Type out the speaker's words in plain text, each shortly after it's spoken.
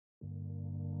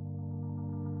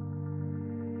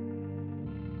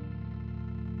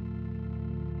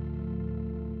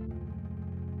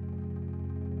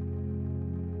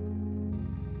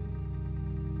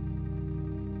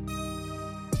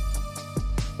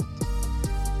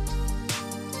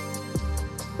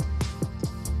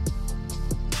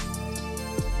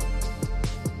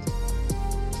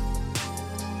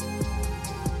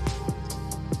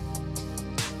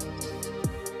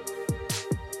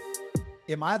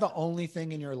Am I the only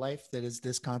thing in your life that is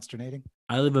this consternating?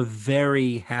 I live a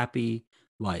very happy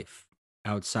life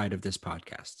outside of this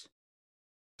podcast.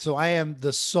 So I am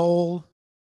the sole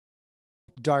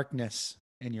darkness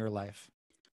in your life.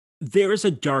 There is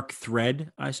a dark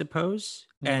thread, I suppose.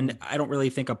 And Mm-hmm. I don't really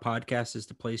think a podcast is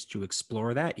the place to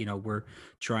explore that. You know, we're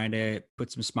trying to put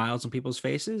some smiles on people's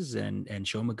faces and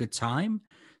show them a good time.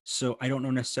 So I don't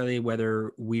know necessarily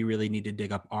whether we really need to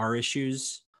dig up our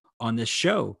issues on this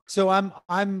show. So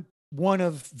I'm one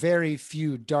of very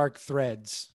few dark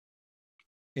threads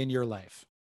in your life.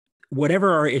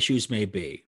 Whatever our issues may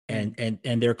be, and Mm-hmm.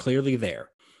 and they're clearly there.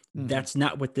 Mm-hmm. That's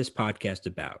not what this podcast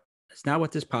about. That's not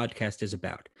what this podcast is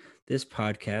about. This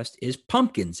podcast is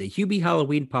Pumpkins, a Hubie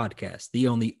Halloween podcast, the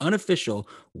only unofficial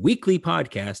weekly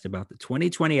podcast about the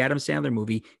 2020 Adam Sandler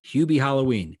movie Hubie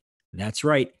Halloween. That's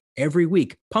right. Every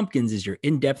week, Pumpkins is your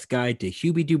in-depth guide to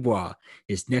Hubie Dubois,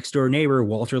 his next-door neighbor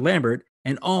Walter Lambert,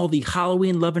 and all the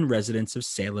Halloween-loving residents of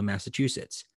Salem,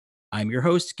 Massachusetts. I'm your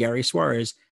host, Gary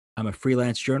Suarez. I'm a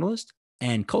freelance journalist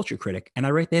and culture critic, and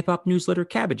I write the hip hop newsletter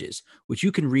Cabbages, which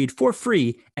you can read for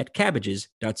free at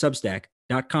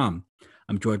cabbages.substack.com.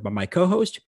 I'm joined by my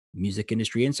co-host, music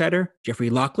industry insider Jeffrey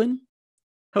Laughlin.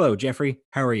 Hello, Jeffrey.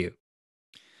 How are you?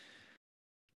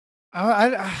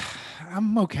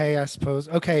 I'm okay, I suppose.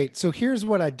 Okay, so here's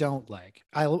what I don't like.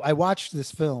 I watched this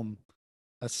film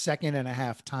a second and a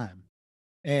half time,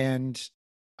 and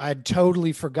I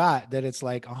totally forgot that it's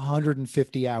like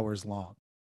 150 hours long.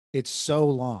 It's so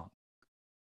long.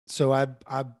 So I've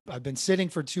been sitting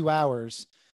for 2 hours,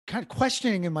 kind of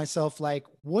questioning in myself, like,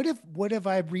 what have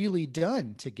I really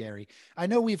done to Gary? I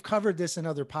know we've covered this in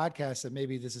other podcasts that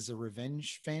maybe this is a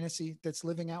revenge fantasy that's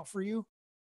living out for you.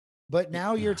 But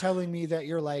now you're telling me that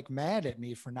you're like mad at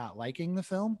me for not liking the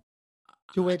film,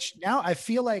 to which now I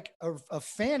feel like a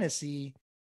fantasy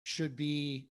should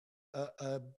be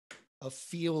a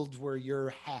field where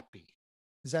you're happy.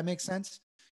 Does that make sense?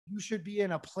 You should be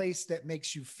in a place that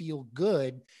makes you feel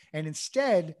good. And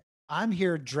instead, I'm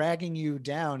here dragging you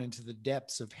down into the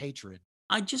depths of hatred.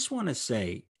 I just want to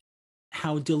say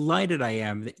how delighted I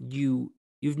am that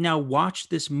you've now watched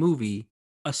this movie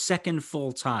a second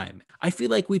full time. I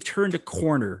feel like we've turned a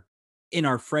corner in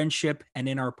our friendship and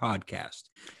in our podcast.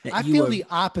 That I you feel have, the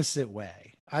opposite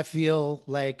way. I feel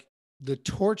like the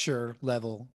torture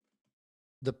level,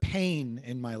 the pain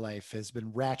in my life has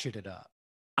been ratcheted up.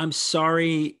 I'm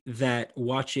sorry that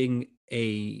watching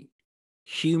a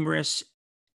humorous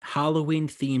Halloween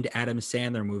themed Adam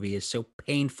Sandler movie is so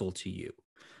painful to you.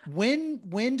 When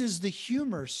does the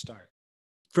humor start?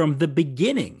 From the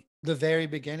beginning, The very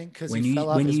beginning, because he when you fell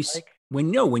off when his you bike.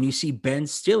 when you see Ben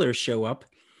Stiller show up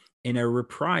in a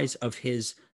reprise of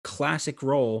his classic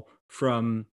role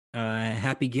from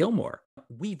Happy Gilmore.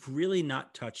 We've really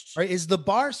not touched. Right? Is the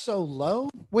bar so low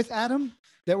with Adam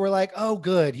that we're like, oh,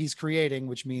 good, he's creating,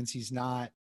 which means he's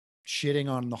not shitting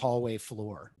on the hallway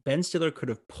floor. Ben Stiller could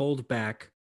have pulled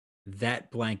back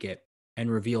that blanket and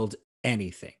revealed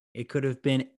anything. It could have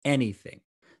been anything.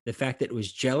 The fact that it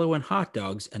was Jello and hot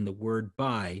dogs and the word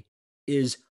 "bye"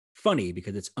 is funny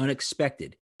because it's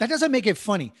unexpected. That doesn't make it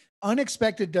funny.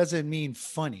 Unexpected doesn't mean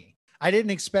funny. I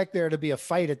didn't expect there to be a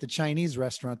fight at the Chinese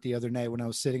restaurant the other night when I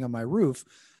was sitting on my roof.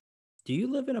 Do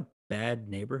you live in a bad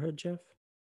neighborhood, Jeff?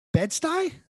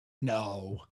 Bed-Stuy?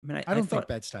 No. I mean, I don't think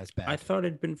Bed-Stuy's bad. I thought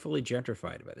it'd been fully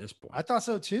gentrified by this point. I thought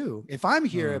so too. If I'm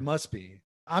here, it must be.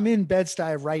 I'm in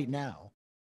Bed-Stuy right now,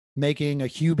 making a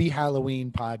Hubie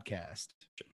Halloween podcast.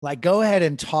 Like, go ahead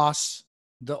and toss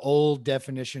the old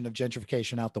definition of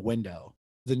gentrification out the window.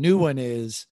 The new one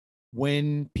is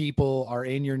when people are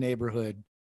in your neighborhood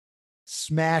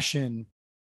smashing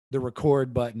the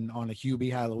record button on a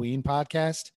Hubie Halloween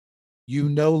podcast, you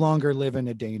no longer live in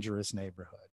a dangerous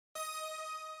neighborhood.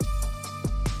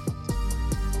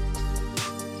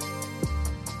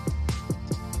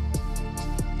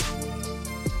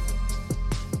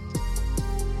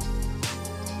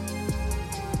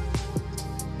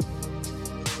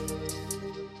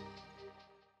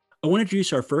 I want to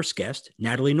introduce our first guest,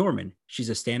 Natalie Norman. She's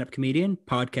a stand-up comedian,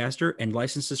 podcaster, and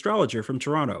licensed astrologer from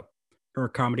Toronto. Her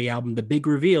comedy album, The Big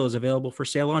Reveal, is available for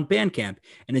sale on Bandcamp,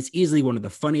 and it's easily one of the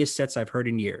funniest sets I've heard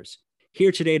in years.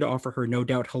 Here today to offer her no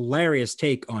doubt hilarious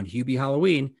take on Hubie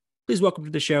Halloween, please welcome to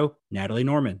the show, Natalie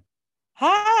Norman.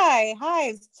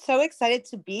 Hi. So excited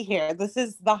to be here. This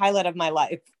is the highlight of my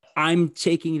life. I'm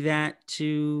taking that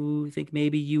to think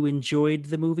maybe you enjoyed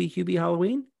the movie Hubie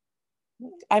Halloween?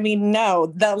 I mean,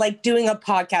 no, doing a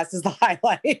podcast is the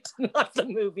highlight, not the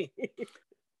movie.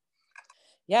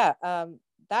 Yeah,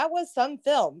 that was some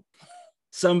film.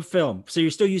 Some film. So you're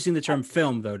still using the term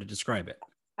film, though, to describe it.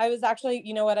 I was actually,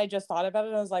 you know what? I just thought about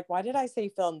it. I was like, why did I say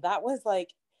film? That was like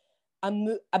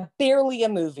barely a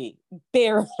movie,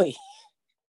 barely.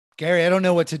 Gary, I don't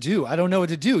know what to do. I don't know what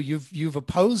to do. You've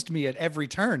opposed me at every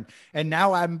turn, and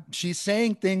now she's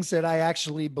saying things that I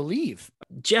actually believe.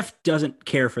 Jeff doesn't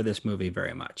care for this movie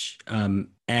very much. And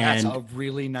that's a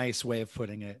really nice way of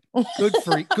putting it.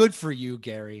 Good for you,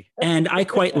 Gary. And I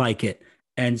quite like it.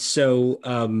 And so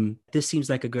this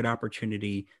seems like a good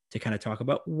opportunity to kind of talk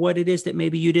about what it is that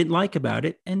maybe you didn't like about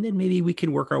it, and then maybe we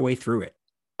can work our way through it.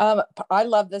 I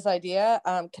love this idea.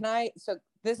 So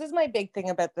this is my big thing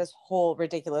about this whole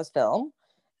ridiculous film.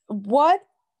 I'm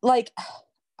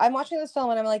watching this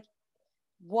film and I'm like,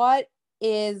 what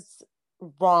is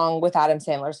wrong with Adam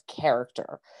Sandler's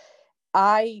character?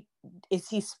 Is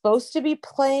he supposed to be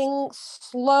playing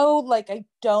slow? And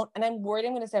I'm worried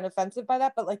I'm going to sound offensive by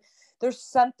that, but like, there's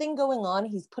something going on.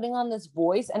 He's putting on this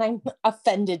voice and I'm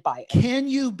offended by it. Can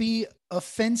you be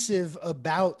offensive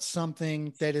about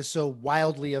something that is so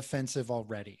wildly offensive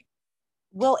already?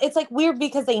 Well, it's like weird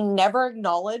because they never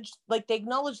acknowledge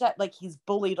that like he's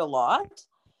bullied a lot,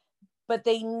 but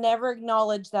they never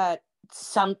acknowledge that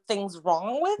something's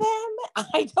wrong with him.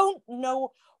 I don't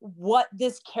know what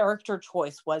this character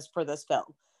choice was for this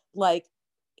film. Like,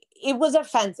 it was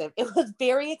offensive. It was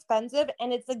very expensive.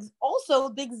 And it's also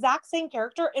the exact same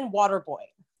character in Waterboy.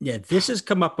 Yeah, this has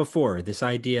come up before. This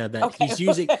idea that he's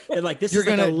using like this. You're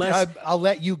gonna. I'll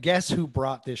let you guess who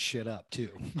brought this shit up too.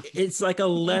 It's like a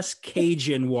less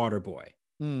Cajun Waterboy.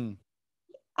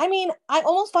 I mean, I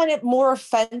almost find it more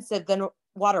offensive than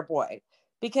Waterboy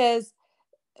because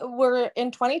we're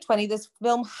in 2020. This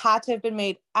film had to have been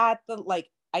made at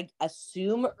I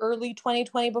assume early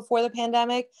 2020 before the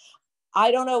pandemic.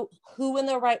 I don't know who in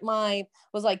their right mind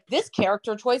was like, this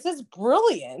character choice is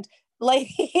brilliant. Like,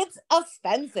 it's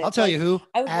offensive. I'll tell you who.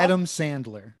 Adam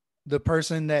Sandler, the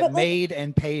person that made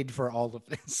and paid for all of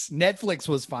this. Netflix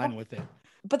was fine with it.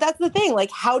 But that's the thing.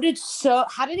 Like, how did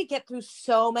it get through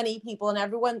so many people and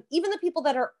everyone, even the people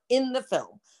that are in the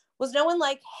film? Was no one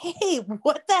like, hey,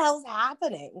 what the hell's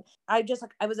happening? I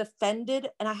was offended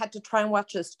and I had to try and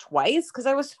watch this twice because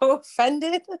I was so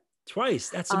offended. Twice?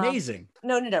 That's amazing.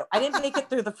 No. I didn't make it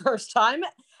through the first time.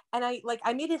 And I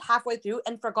made it halfway through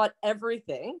and forgot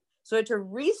everything. So I had to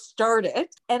restart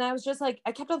it. And I was just like,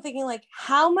 I kept on thinking, like,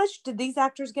 how much did these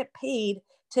actors get paid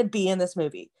to be in this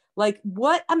movie? Like,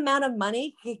 what amount of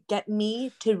money could get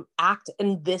me to act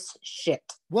in this shit?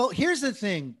 Well, here's the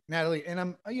thing, Natalie,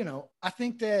 and I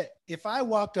think that if I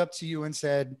walked up to you and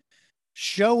said,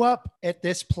 show up at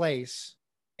this place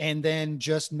and then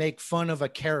just make fun of a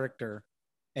character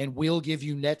and we'll give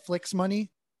you Netflix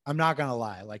money, I'm not going to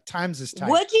lie. Like, times is tight.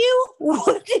 Would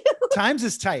you? Times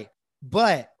is tight.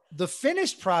 But the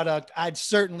finished product, I'd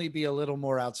certainly be a little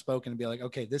more outspoken and be like,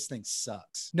 okay, this thing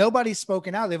sucks. Nobody's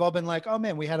spoken out. They've all been like, oh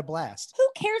man, we had a blast. Who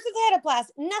cares if they had a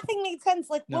blast? Nothing made sense.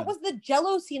 Like, What was the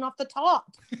Jello scene off the top?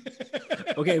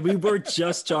 Okay, we were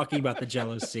just talking about the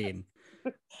Jello scene.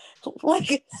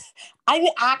 Like, I'm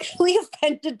actually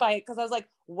offended by it because I was like,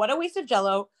 what a waste of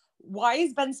Jello. Why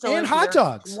is Ben Stiller and hot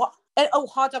dogs?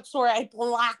 Hot dogs. Sorry, I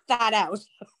blacked that out.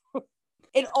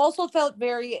 It also felt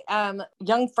very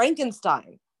Young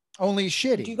Frankenstein. Only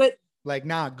shitty. Like,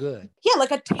 not good. Yeah,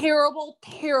 like a terrible,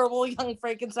 terrible Young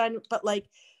Frankenstein. But like,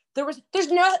 there's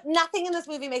nothing in this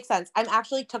movie makes sense. I'm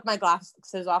actually took my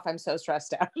glasses off. I'm so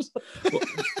stressed out. Well,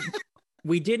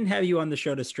 we didn't have you on the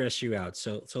show to stress you out,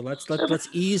 so let's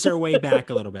ease our way back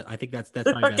a little bit. I think that's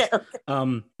my best.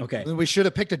 Okay. We should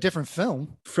have picked a different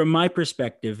film. From my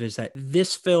perspective, is that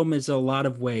this film is a lot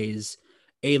of ways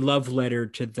a love letter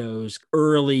to those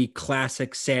early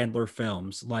classic Sandler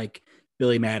films, like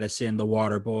Billy Madison, The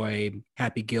Waterboy,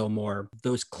 Happy Gilmore,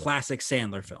 those classic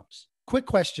Sandler films. Quick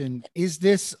question: is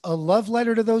this a love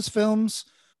letter to those films,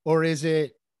 or is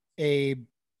it a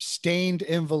stained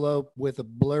envelope with a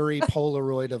blurry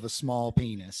Polaroid of a small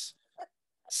penis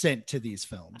sent to these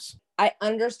films? I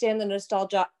understand the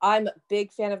nostalgia. I'm a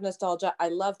big fan of nostalgia. I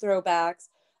love throwbacks.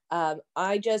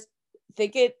 I just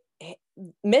think it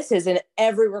misses in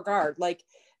every regard. Like,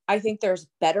 I think there's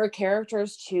better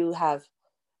characters to have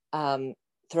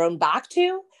thrown back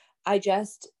to. I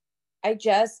just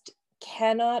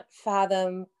cannot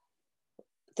fathom.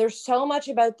 There's so much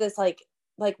about this, like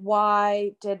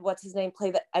why did what's his name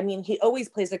play that? I mean, he always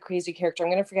plays a crazy character.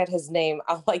 I'm gonna forget his name.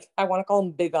 I want to call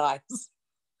him Big Eyes.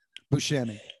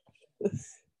 Buscemi.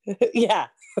 Yeah.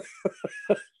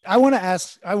 I want to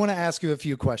ask you a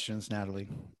few questions, Natalie,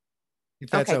 if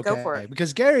that's okay. Go for it.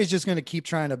 Because Gary's just going to keep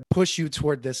trying to push you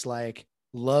toward this like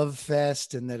love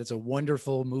fest and that it's a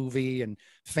wonderful movie and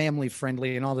family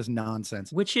friendly and all this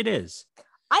nonsense, which it is.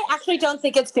 I actually don't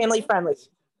think it's family friendly.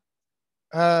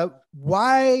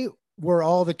 Why were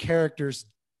all the characters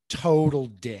total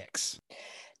dicks?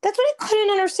 That's what I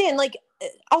couldn't understand. Like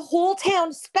a whole town,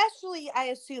 especially I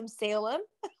assume Salem,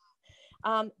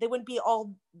 they wouldn't be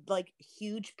all like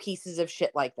huge pieces of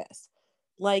shit like this.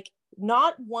 Like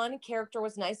not one character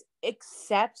was nice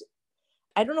except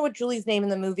I don't know what Julie's name in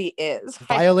the movie is.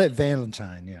 Violet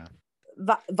Valentine, yeah.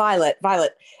 Violet,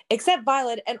 except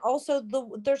Violet, and also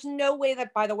there's no way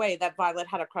that, by the way, that Violet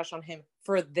had a crush on him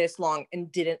for this long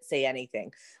and didn't say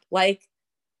anything. Like,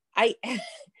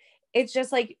 it's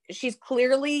just like she's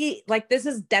clearly like this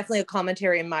is definitely a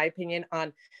commentary, in my opinion,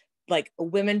 on like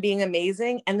women being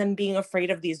amazing and then being afraid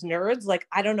of these nerds. Like,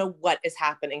 I don't know what is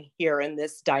happening here in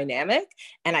this dynamic,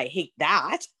 and I hate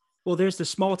that. Well, there's the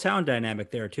small town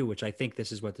dynamic there too, which I think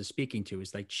this is what this is speaking to.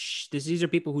 Is like these are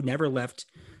people who never left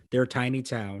their tiny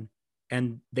town,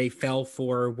 and they fell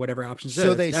for whatever options.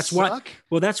 So that's suck. Why.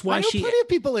 Well, that's why I know plenty of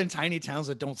people in tiny towns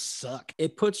that don't suck.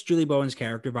 It puts Julie Bowen's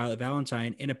character Violet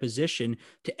Valentine in a position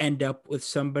to end up with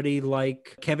somebody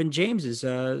like Kevin James's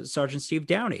Sergeant Steve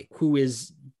Downey, who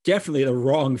is definitely the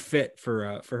wrong fit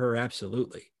for her.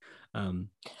 Absolutely.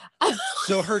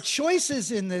 So her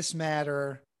choices in this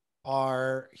matter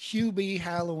are Hubert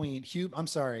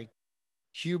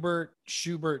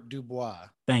Schubert Dubois.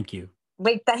 Thank you.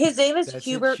 Wait, his name is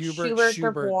Hubert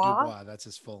Dubois. That's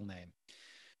his full name.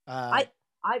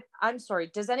 I'm sorry.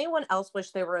 Does anyone else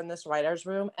wish they were in this writer's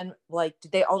room? And like,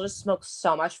 did they all just smoke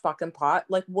so much fucking pot?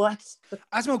 Like, what?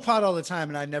 I smoke pot all the time,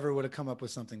 and I never would have come up with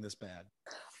something this bad.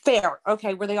 Fair.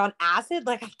 Okay. Were they on acid?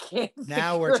 Like, I can't.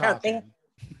 Now we're talking.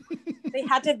 They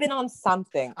had to have been on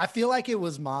something. I feel like it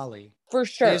was Molly. For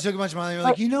sure. They just took a bunch of Molly and were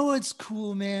like, you know what's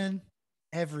cool, man?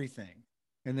 Everything.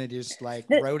 And they just like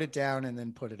wrote it down and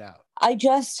then put it out. I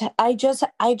just have I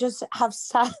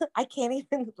can't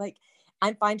even like,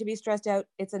 I'm fine to be stressed out.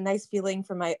 It's a nice feeling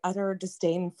for my utter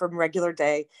disdain from regular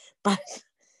day. But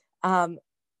I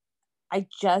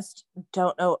just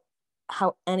don't know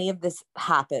how any of this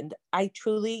happened. I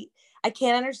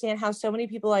can't understand how so many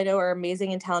people I know are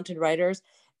amazing and talented writers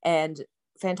and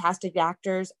fantastic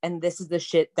actors, and this is the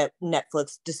shit that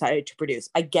Netflix decided to produce.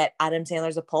 I get Adam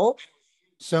Sandler's a pull.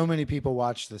 So many people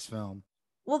watch this film.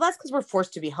 Well, that's because we're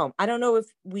forced to be home. I don't know if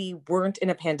we weren't in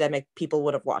a pandemic, people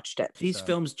would have watched it. These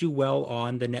films do well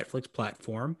on the Netflix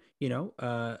platform,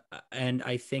 and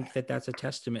I think that that's a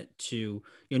testament to,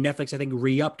 Netflix, I think,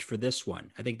 re-upped for this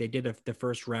one. I think they did the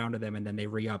first round of them, and then they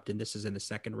re-upped, and this is in the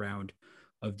second round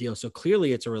of deals. So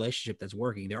clearly it's a relationship that's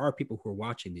working. There are people who are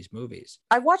watching these movies.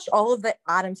 I've watched all of the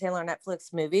Adam Sandler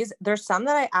Netflix movies. There's some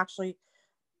that I actually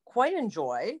quite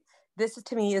enjoy. This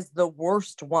to me is the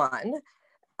worst one.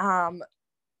 And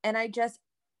I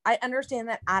understand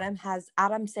that Adam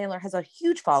Sandler has a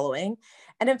huge following.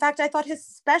 And in fact, I thought his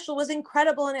special was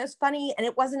incredible and it was funny and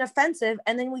it wasn't offensive.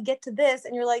 And then we get to this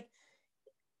and you're like,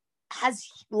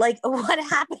 what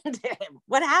happened to him?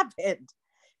 What happened?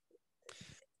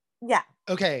 Yeah.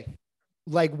 Okay.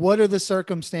 Like, what are the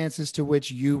circumstances to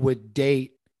which you would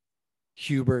date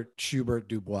Hubert Schubert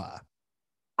Dubois?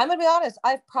 I'm going to be honest.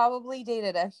 I've probably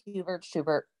dated a Hubert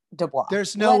Schubert Dubois.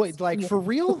 There's no way, like, for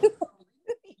real?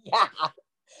 Yeah,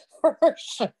 for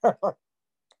sure.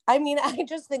 I mean, I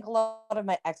just think a lot of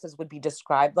my exes would be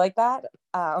described like that.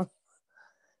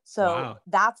 So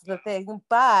That's the thing.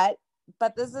 But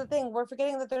this is the thing. We're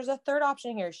forgetting that there's a third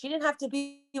option here. She didn't have to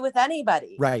be with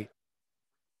anybody. Right.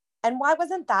 And why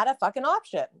wasn't that a fucking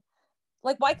option?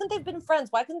 Like, why couldn't they have been friends?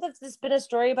 Why couldn't this been a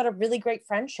story about a really great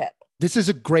friendship? This is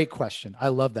a great question. I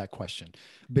love that question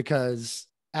because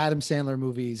Adam Sandler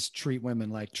movies treat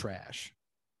women like trash.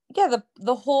 Yeah,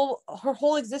 her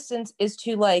whole existence is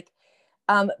to like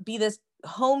be this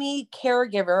homey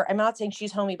caregiver. I'm not saying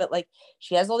she's homey, but like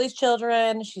she has all these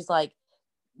children. She's like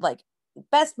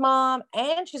best mom,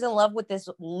 and she's in love with this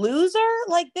loser.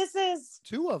 Like, this is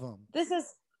two of them. This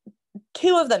is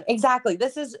two of them. Exactly.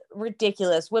 This is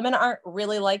ridiculous. Women aren't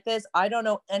really like this. I don't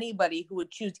know anybody who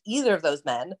would choose either of those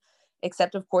men,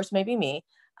 except of course maybe me.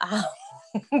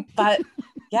 But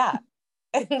yeah,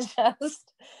 it's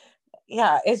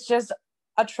just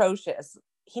atrocious.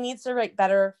 He needs to write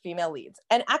better female leads.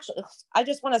 And actually, I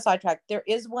just want to sidetrack. There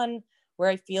is one where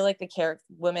I feel like the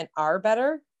women are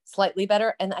better, slightly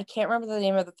better. And I can't remember the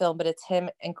name of the film, but it's him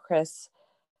and Chris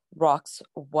Rock's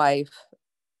wife.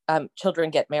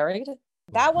 Children Get Married.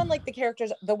 That one, like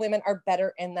the women are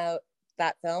better in that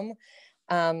film.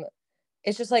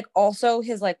 It's just like also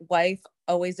his like wife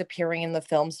always appearing in the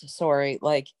films. Sorry,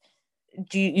 like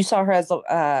you saw her as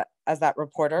that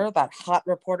reporter, that hot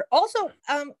reporter. Also,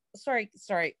 sorry.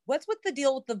 What's with the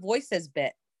deal with the voices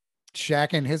bit? Shaq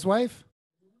and his wife?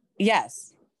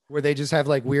 Yes. where they just have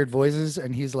like weird voices,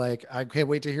 and he's like, I can't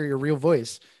wait to hear your real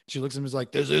voice. She looks at him and is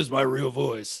like, this is my real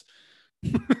voice.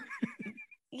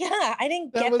 Yeah, I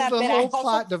didn't That get was that the bit. whole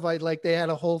plot device. Like they had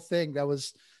a whole thing that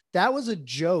was a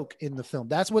joke in the film.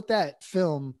 That's what that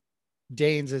film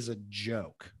deigns as a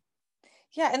joke.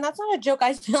 Yeah, and that's not a joke.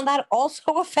 I found that also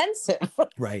offensive.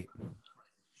 Right.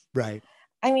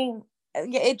 I mean,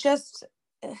 it just,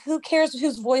 who cares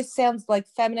whose voice sounds like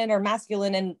feminine or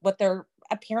masculine and what their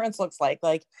appearance looks like?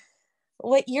 Like,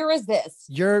 what year is this?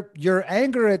 Your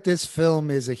anger at this film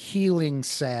is a healing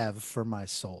salve for my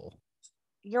soul.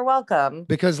 You're welcome.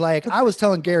 Because like I was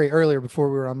telling Gary earlier before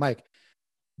we were on mic,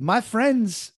 my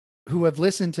friends who have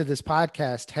listened to this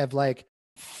podcast have like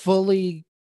fully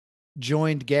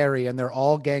joined Gary, and they're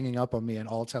all ganging up on me and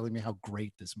all telling me how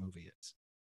great this movie is.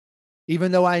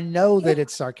 Even though I know that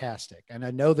it's sarcastic and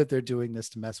I know that they're doing this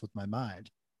to mess with my mind,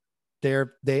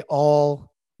 they all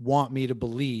want me to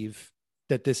believe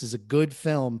that this is a good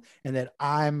film and that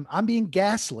I'm being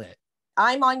gaslit.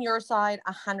 I'm on your side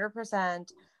 100%.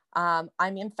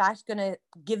 I'm in fact going to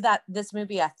give this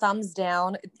movie a thumbs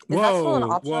down. Is that still an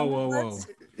option on this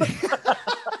list?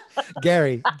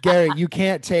 Gary, you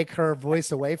can't take her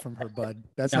voice away from her, bud.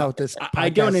 That's not what this. I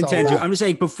don't intend to. I'm just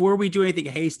saying, before we do anything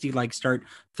hasty, like start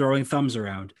throwing thumbs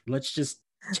around, let's just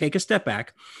take a step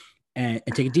back and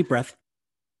take a deep breath.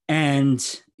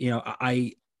 And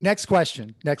next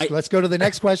question. Let's go to the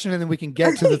next question, and then we can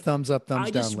get to the thumbs up,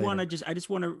 thumbs down. I just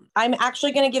want to. I'm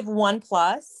actually going to give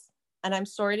 1+, and I'm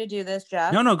sorry to do this,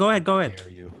 Jeff. No, go ahead. Dare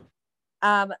you?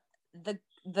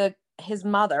 His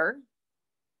mother.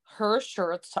 Her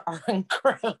shirts are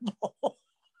incredible.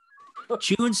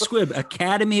 June Squibb,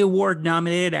 Academy Award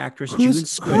nominated actress. June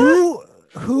Squibb.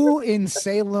 Who in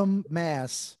Salem,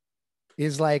 Mass,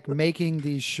 is like making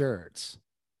these shirts,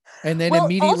 and then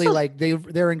immediately also, like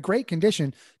they're in great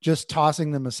condition, just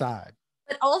tossing them aside.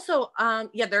 But also,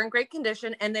 they're in great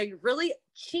condition and they're really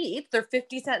cheap. They're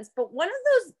 50 cents. But one of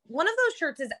those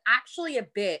shirts is actually a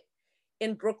bit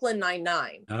in Brooklyn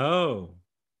Nine-Nine. Oh.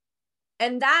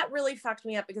 And that really fucked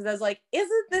me up because I was like,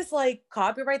 isn't this like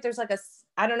copyright? There's like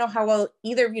I don't know how well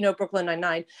either of you know Brooklyn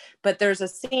Nine-Nine, but there's a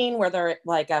scene where they're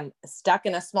like stuck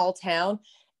in a small town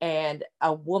and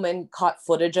a woman caught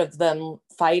footage of them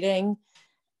fighting,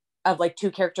 of like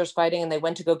two characters fighting, and they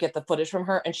went to go get the footage from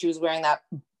her, and she was wearing that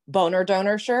boner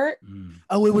donor shirt.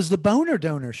 Oh, it was the boner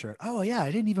donor shirt. Oh yeah, I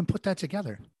didn't even put that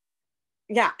together.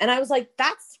 Yeah, and I was like,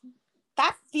 that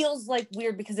feels like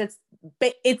weird because it's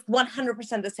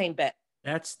 100% the same bit.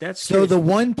 That's so the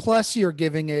 1+ you're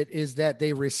giving it is that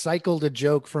they recycled a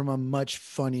joke from a much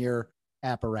funnier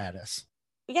apparatus.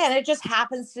 Yeah, and it just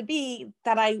happens to be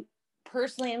that I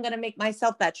personally am going to make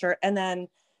myself that shirt, and then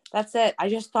that's it. I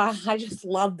just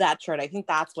love that shirt. I think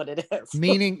that's what it is.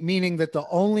 meaning that the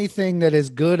only thing that is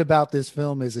good about this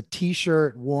film is a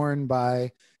t-shirt worn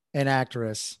by an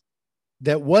actress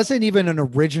that wasn't even an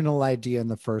original idea in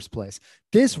the first place.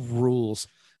 This rules.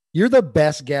 You're the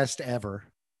best guest ever.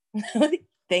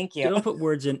 Thank you. Don't put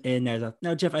words in there.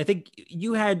 Now, Jeff, I think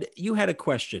you had a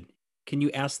question. Can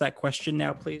you ask that question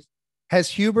now, please? Has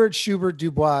Hubert Schubert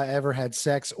Dubois ever had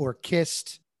sex or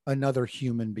kissed another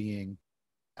human being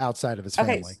outside of his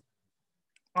family? Okay.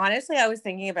 Honestly, I was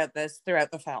thinking about this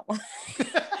throughout the film.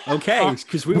 Okay,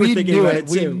 because we were thinking about it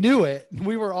too. We knew it.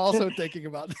 We were also thinking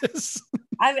about this.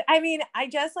 I mean, I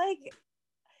just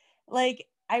like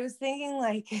I was thinking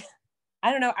like,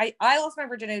 I don't know. I lost my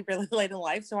virginity really late in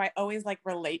life, so I always like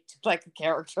relate to like a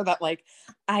character that like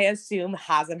I assume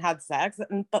hasn't had sex,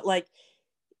 but like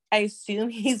I assume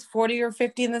he's 40 or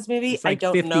 50 in this movie. It's like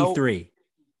I don't 53.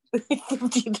 Know.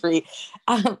 53.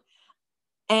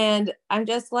 And I'm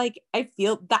just like, I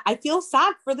feel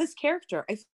sad for this character.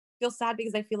 I feel sad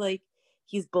because I feel like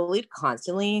he's bullied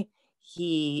constantly.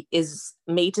 He is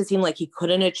made to seem like he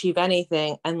couldn't achieve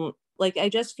anything, and like I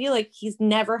just feel like he's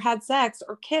never had sex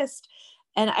or kissed.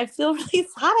 And I feel really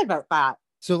sad about that.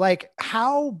 So like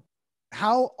how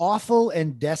awful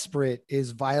and desperate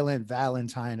is Violent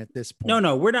Valentine at this point?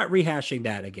 No, we're not rehashing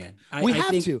that again. We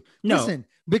have to. No. Listen,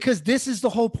 because this is the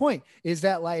whole point, is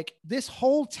that like this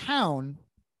whole town,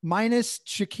 minus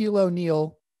Shaquille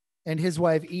O'Neal and his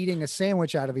wife eating a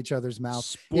sandwich out of each other's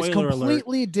mouth, is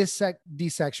completely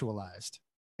desexualized.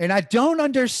 And I don't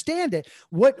understand it.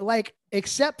 What, like,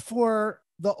 except for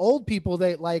the old people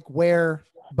that like wear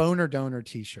boner donor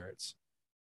t-shirts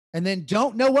and then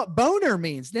don't know what boner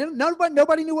means.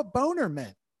 Nobody knew what boner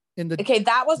meant in the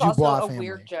that was Dubois also a family.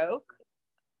 Weird joke.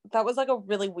 That was like a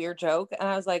really weird joke, and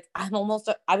I was like, I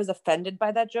was offended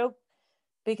by that joke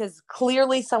because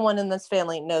clearly someone in this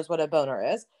family knows what a boner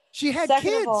is. She had Second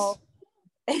kids. of all,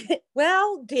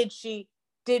 well, did she?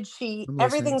 Did she? I'm listening.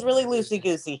 Everything's really loosey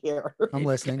goosey here. I'm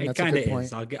listening. It That's a kind of good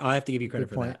is. point. I'll have to give you credit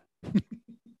Good for point.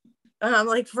 that.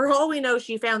 Like for all we know,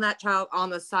 she found that child on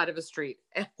the side of a street.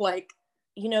 And like,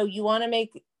 you know, you want to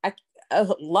make a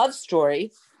love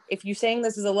story. If you're saying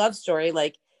this is a love story,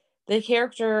 like the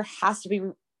character has to be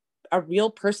a real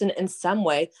person in some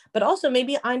way, but also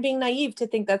maybe I'm being naive to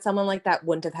think that someone like that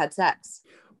wouldn't have had sex.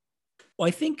 Well,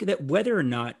 I think that whether or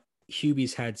not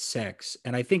Hubie's had sex,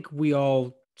 and I think we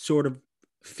all sort of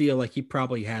feel like he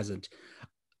probably hasn't,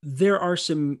 there are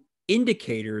some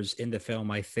indicators in the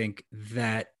film, I think,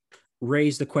 that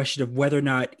raise the question of whether or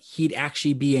not he'd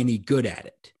actually be any good at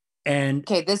it. And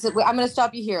okay, I'm going to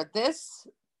stop you here. This,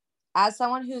 as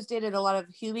someone who's dated a lot of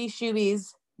Hubie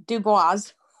Shubies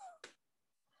Dubois,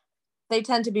 they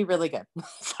tend to be really good.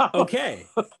 So. Okay.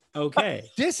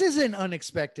 This is an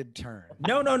unexpected turn.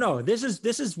 No. This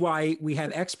is why we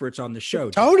have experts on the show.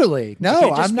 Totally.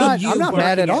 No, I'm not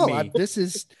mad at all. Me. This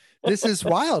is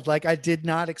wild. Like, I did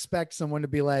not expect someone to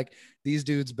be like, these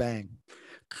dudes bang.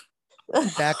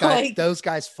 That guy, like, those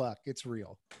guys fuck. It's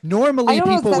real. Normally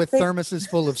people with thermoses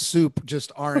full of soup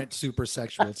just aren't super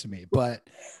sexual to me, but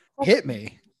hit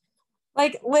me.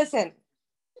 Like, listen,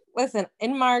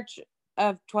 in March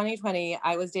of 2020,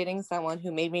 I was dating someone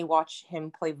who made me watch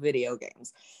him play video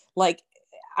games. Like,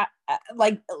 I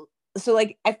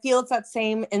feel it's that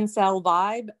same incel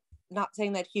vibe. Not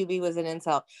saying that Hubie was an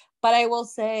incel, but I will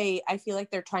say I feel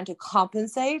like they're trying to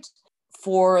compensate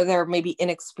for their maybe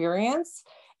inexperience,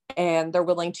 and they're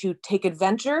willing to take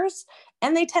adventures,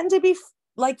 and they tend to be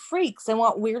like freaks and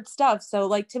want weird stuff. So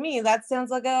like, to me, that sounds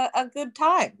like a good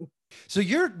time. So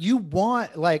you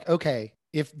want, like, okay,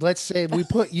 if let's say we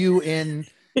put you in,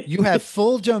 you have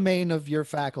full domain of your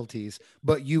faculties,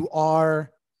 but you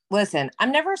are. Listen,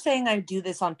 I'm never saying I do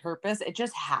this on purpose. It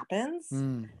just happens.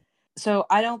 So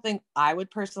I don't think I would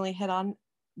personally hit on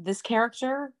this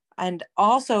character. And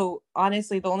also,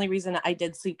 honestly, the only reason I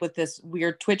did sleep with this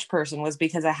weird Twitch person was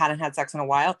because I hadn't had sex in a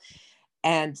while.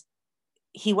 And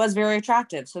he was very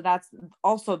attractive. So that's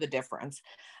also the difference.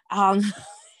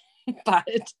 But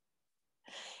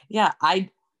yeah,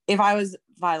 if I was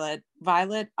Violet,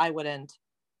 I wouldn't.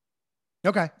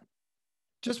 Okay.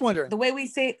 Just wondering. The way we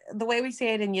say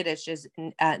it in Yiddish is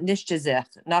nicht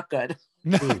gezicht, not good.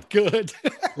 Not good.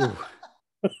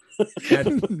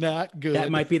 Not good. That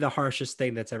might be the harshest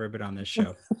thing that's ever been on this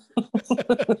show.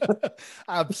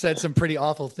 I've said some pretty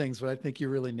awful things, but I think you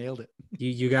really nailed it.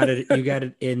 You got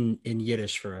it in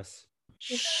Yiddish for us.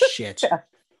 Shit.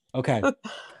 Okay.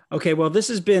 Well, this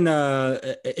has been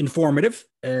informative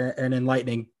and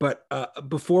enlightening. But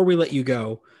before we let you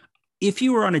go, if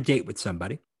you were on a date with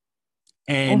somebody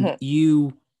and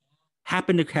you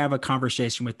happen to have a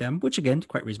conversation with them, which again,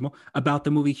 quite reasonable, about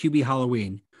the movie Hubie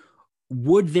Halloween,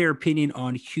 would their opinion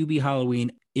on Hubie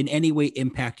Halloween in any way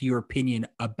impact your opinion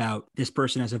about this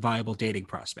person as a viable dating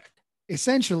prospect?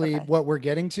 Essentially, what we're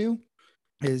getting to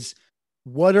is,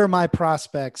 what are my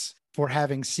prospects for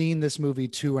having seen this movie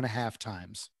 2.5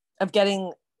 times? Of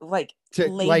getting like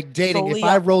dating. If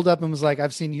I rolled up and was like,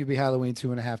 I've seen Hubie Halloween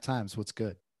 2.5 times, what's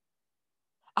good?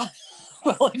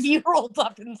 Well, if you rolled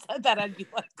up and said that, I'd be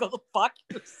like, go fuck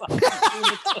yourself.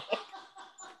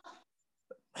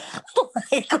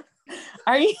 Like,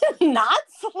 are you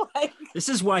nuts? Like, this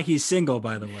is why he's single,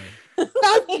 by the way.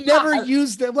 I've never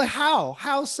used them. Like,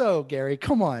 how so, Gary?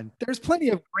 Come on. There's plenty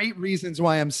of great reasons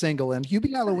why I'm single, and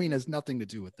Hubie Halloween has nothing to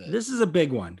do with this. This is a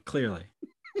big one, clearly.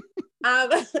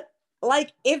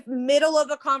 Like, if middle of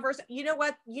a conversation, you know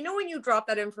what? You know when you drop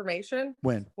that information?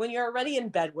 When you're already in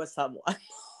bed with someone.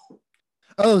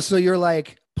 Oh, so you're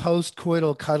like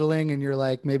post-coital cuddling, and you're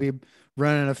like maybe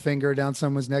running a finger down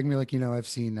someone's neck, and you're like, I've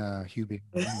seen Hubie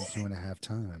 2.5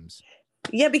 times.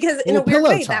 Yeah, because in a weird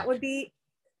way, that would be,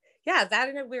 that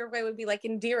in a weird way would be like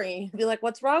endearing. You'd be like,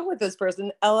 what's wrong with this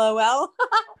person? LOL.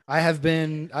 I have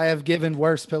given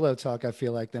worse pillow talk, I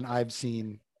feel like, than I've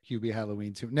seen Hubie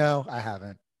Halloween 2. No, I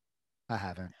haven't.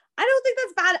 I don't think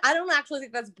that's bad. I don't actually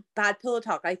think that's bad pillow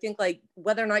talk. I think like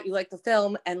whether or not you like the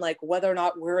film, and like whether or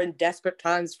not we're in desperate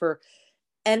times for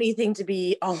anything to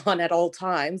be on at all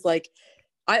times. Like,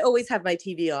 I always have my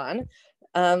TV on.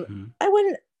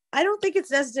 I don't think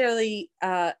it's necessarily,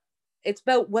 it's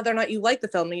about whether or not you like the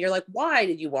film, and you're like, why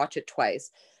did you watch it twice?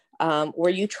 Were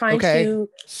you trying to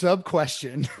sub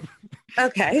question?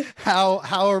 Okay. How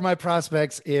are my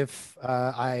prospects if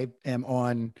I am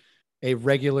on a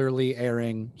regularly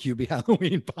airing Hubie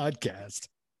Halloween podcast?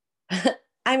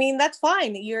 I mean, that's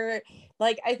fine. You're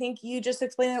like, I think you just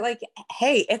explained it like,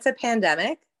 hey, it's a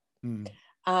pandemic.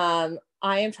 I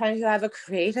am trying to have a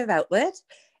creative outlet,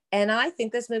 and I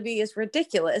think this movie is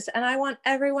ridiculous, and I want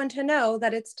everyone to know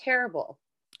that it's terrible.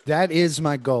 That is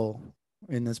my goal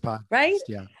in this podcast. Right?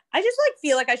 Yeah. I just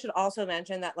feel like I should also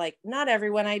mention that not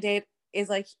everyone I date is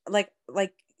like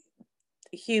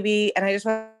Hubie, and I just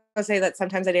want to say that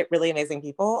sometimes I date really amazing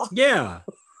people. Yeah.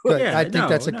 Good. Yeah, I think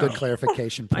that's a good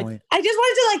clarification point. I just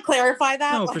wanted to clarify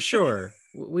that. No, for sure.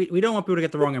 We don't want people to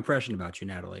get the wrong impression about you,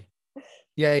 Natalie.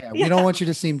 Yeah. We don't want you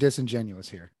to seem disingenuous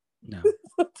here. No.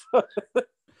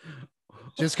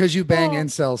 Just because you bang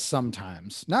incels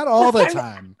sometimes, not all the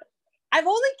time. I've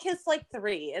only kissed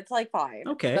 3. It's 5.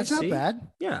 Okay, that's not bad.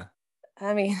 Yeah.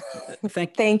 I mean,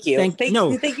 thank you.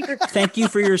 Thank you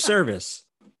for your service.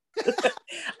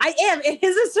 I am. It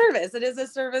is a service. It is a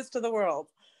service to the world.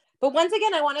 But once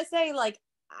again, I want to say,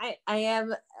 I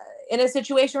am in a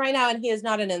situation right now, and he is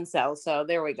not an incel. So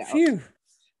there we go. Phew.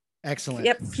 Excellent.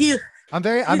 Yep. Phew.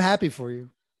 I'm happy for you.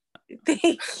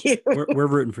 Thank you. We're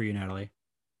rooting for you, Natalie.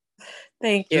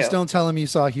 Thank you. Just don't tell him you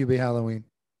saw Hubie Halloween.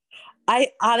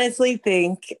 I honestly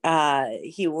think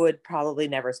he would probably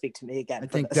never speak to me again. I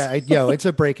think that it's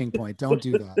a breaking point. Don't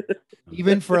do that.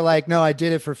 Even for no, I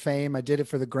did it for fame. I did it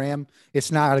for the gram.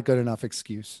 It's not a good enough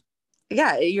excuse.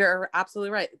 Yeah, you're absolutely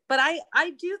right. But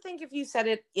I do think if you said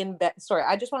it in bed, sorry,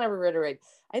 I just want to reiterate.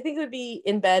 I think it would be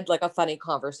in bed a funny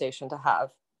conversation to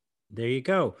have. There you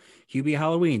go. Hubie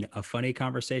Halloween, a funny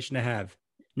conversation to have.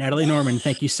 Natalie Norman,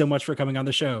 thank you so much for coming on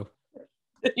the show.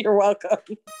 You're welcome.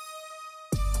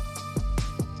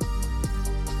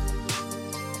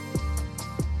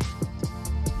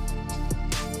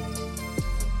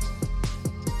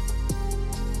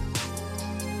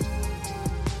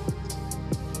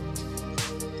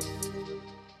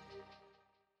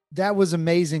 That was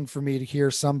amazing for me to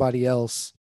hear somebody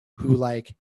else who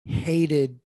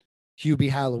hated Hubie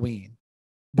Halloween.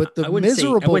 But the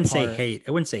miserable part, I wouldn't say hate.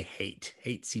 I wouldn't say hate.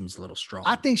 Hate seems a little strong.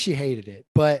 I think she hated it.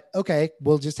 But okay,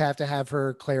 we'll just have to have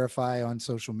her clarify on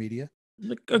social media.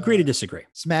 Agree to disagree.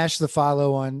 Smash the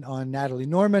follow on Natalie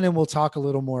Norman, and we'll talk a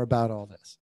little more about all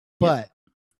this. But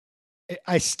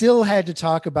I still had to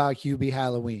talk about Hubie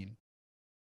Halloween.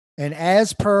 And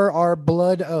as per our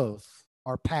blood oath,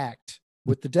 our pact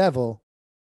with the devil,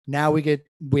 now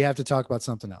we have to talk about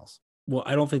something else. Well,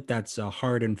 I don't think that's a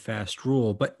hard and fast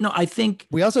rule, but no, I think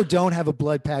we also don't have a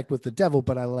blood pact with the devil,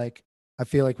 but I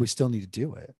feel like we still need to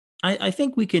do it. I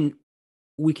think we can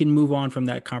move on from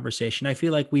that conversation. I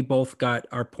feel like we both got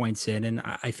our points in, and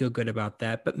I feel good about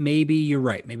that. But maybe you're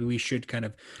right. Maybe we should kind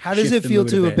of. How does it feel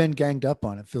to have been ganged up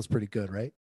on? It feels pretty good,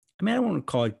 right? I mean, I don't want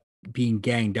to call it being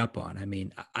ganged up on. I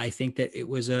mean, I think that it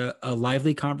was a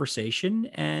lively conversation,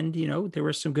 and there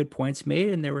were some good points made,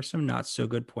 and there were some not so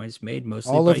good points made.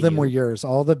 Mostly all of them were yours.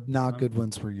 All the not good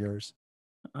ones were yours.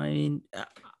 I mean,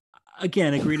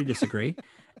 again, agree to disagree.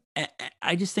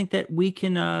 I just think that we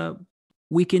can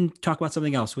talk about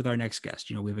something else with our next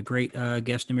guest. We have a great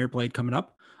guest, Namir Blade, coming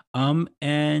up.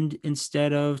 And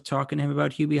instead of talking to him about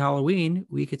Hubie Halloween,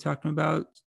 we could talk to him about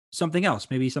something else,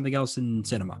 maybe something else in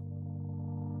cinema.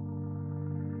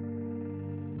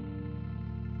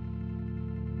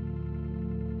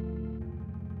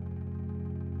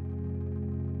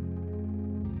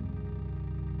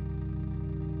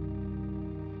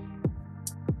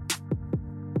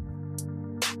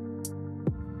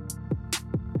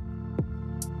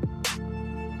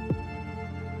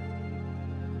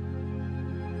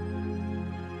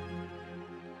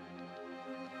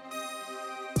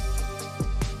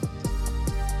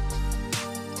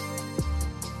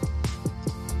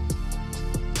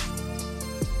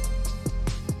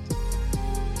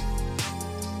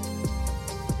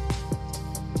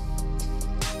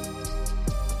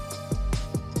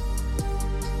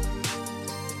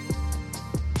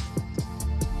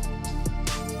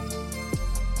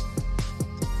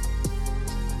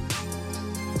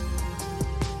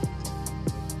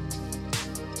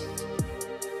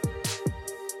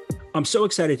 I'm so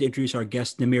excited to introduce our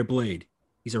guest, Namir Blade.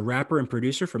 He's a rapper and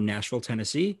producer from Nashville,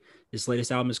 Tennessee. His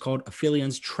latest album is called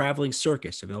Aphelions Traveling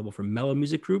Circus, available from Mellow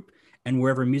Music Group and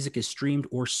wherever music is streamed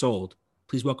or sold.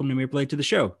 Please welcome Namir Blade to the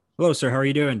show. Hello, sir. How are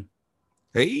you doing?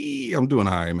 Hey, I'm doing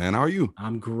all right, man. How are you?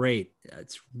 I'm great.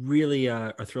 It's really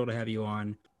a thrill to have you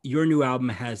on. Your new album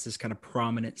has this kind of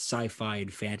prominent sci-fi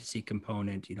and fantasy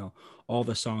component. All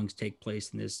the songs take place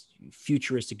in this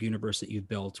futuristic universe that you've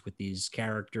built with these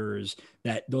characters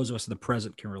that those of us in the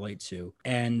present can relate to.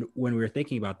 And when we were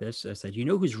thinking about this, I said,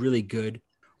 who's really good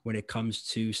when it comes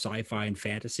to sci-fi and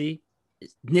fantasy?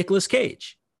 It's Nicolas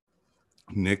Cage.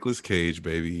 Nicolas Cage,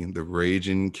 baby. The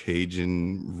raging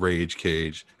Cajun rage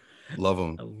cage. Love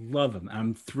him. I love him.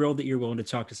 I'm thrilled that you're willing to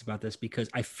talk to us about this because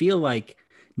I feel like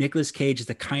Nicolas Cage is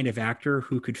the kind of actor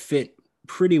who could fit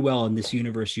pretty well in this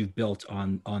universe you've built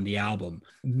on the album.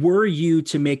 Were you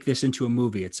to make this into a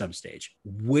movie at some stage,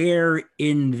 where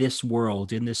in this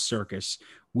world, in this circus,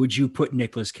 would you put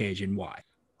Nicolas Cage and why?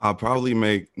 I'll probably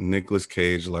make Nicolas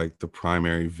Cage like the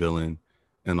primary villain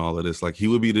in all of this. Like he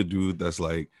would be the dude that's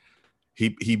like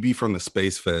he'd be from the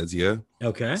space feds, yeah.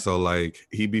 Okay. So like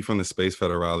he'd be from the space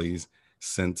federales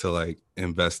sent to like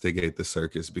investigate the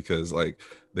circus because like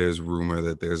there's rumor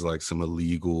that there's like some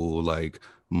illegal like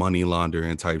money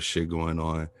laundering type shit going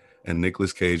on. And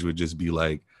Nicolas Cage would just be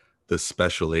like the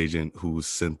special agent who's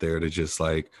sent there to just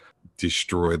like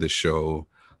destroy the show,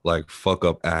 like fuck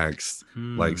up acts,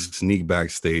 like sneak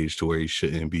backstage to where he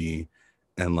shouldn't be,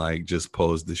 and like just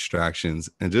pose distractions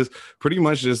and just pretty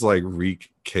much just like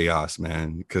wreak chaos,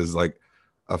 man. Because like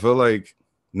I feel like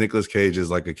Nicolas Cage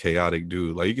is like a chaotic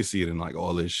dude. Like you can see it in like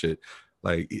all this shit.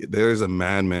 Like there's a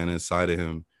madman inside of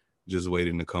him just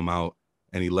waiting to come out,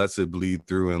 and he lets it bleed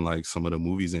through in like some of the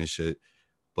movies and shit.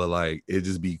 But like it'd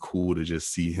just be cool to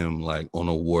just see him like on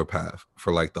a warpath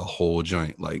for like the whole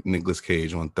joint, like Nicolas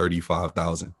Cage on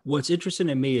 35,000. What's interesting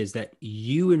to me is that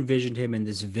you envisioned him in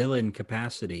this villain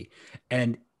capacity,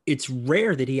 and it's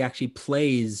rare that he actually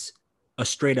plays a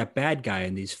straight up bad guy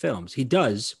in these films. He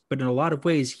does, but in a lot of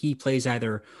ways, he plays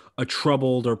either a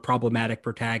troubled or problematic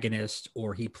protagonist,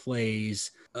 or he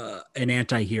plays an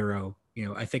anti-hero. You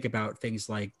know, I think about things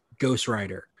like Ghost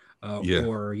Rider.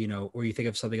 Or, you know, or you think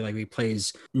of something like he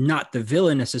plays not the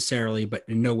villain necessarily, but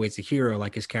in no way it's a hero,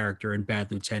 like his character in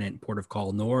Bad Lieutenant, Port of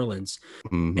Call, New Orleans.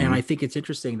 Mhm. And I think it's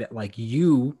interesting that like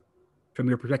you, from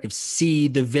your perspective, see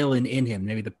the villain in him,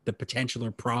 maybe the potential or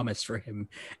promise for him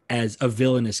as a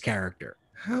villainous character.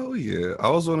 Hell yeah. I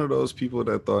was one of those people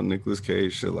that thought Nicolas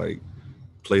Cage should like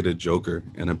play the Joker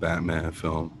in a Batman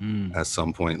film at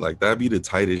some point. Like that'd be the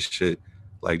tightest shit.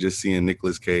 Like just seeing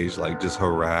Nicolas Cage like just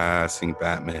harassing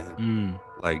Batman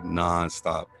like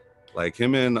nonstop. Like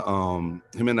him in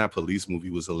that police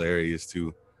movie was hilarious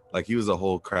too. Like he was a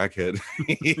whole crackhead.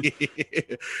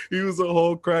 He was a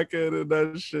whole crackhead in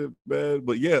that shit, man.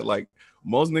 But yeah, like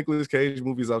most Nicolas Cage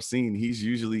movies I've seen, he's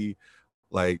usually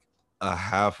like a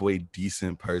halfway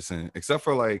decent person, except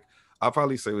for like I'll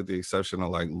probably say with the exception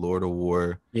of like Lord of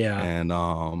War,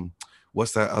 and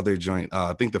what's that other joint?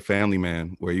 I think The Family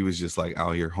Man, where he was just like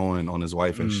out here honing on his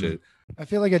wife and shit. I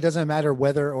feel like it doesn't matter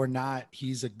whether or not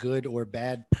he's a good or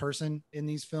bad person in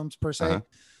these films per se.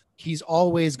 He's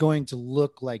always going to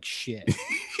look like shit.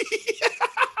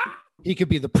 He could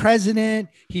be the president.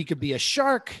 He could be a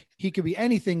shark. He could be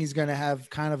anything. He's going to have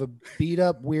kind of a beat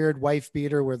up, weird wife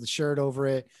beater with a shirt over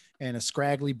it and a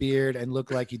scraggly beard and look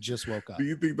like he just woke up. Do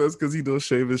you think that's because he don't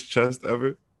shave his chest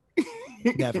ever?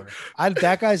 Never.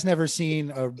 That guy's never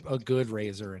seen a good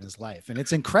razor in his life, and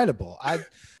it's incredible.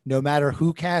 No matter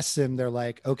who casts him, they're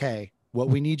like, okay, what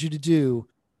we need you to do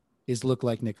is look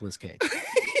like Nicolas Cage.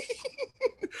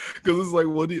 Because it's like,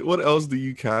 what else do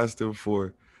you cast him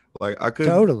for? Like I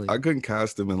couldn't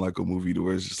cast him in like a movie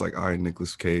where it's just like, all right,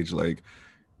 Nicolas Cage, like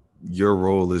your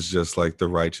role is just like the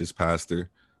righteous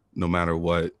pastor, no matter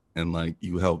what, and like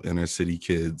you help inner city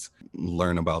kids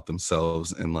learn about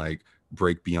themselves and like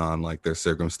break beyond like their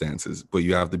circumstances, but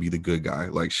you have to be the good guy.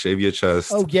 Like shave your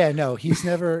chest. Oh yeah, he's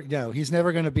never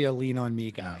going to be a lean on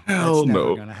me guy. Hell That's never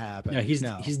no. going to happen. No,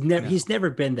 he's never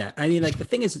been that. I mean, like the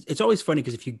thing is, it's always funny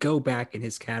because if you go back in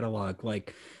his catalog,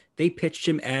 like they pitched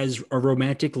him as a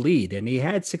romantic lead, and he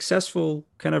had successful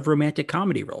kind of romantic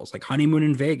comedy roles, like Honeymoon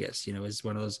in Vegas. You know, is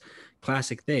one of those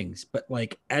classic things. But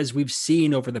like as we've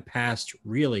seen over the past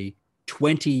really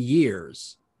 20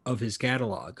 years of his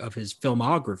catalog, of his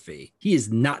filmography, he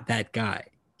is not that guy.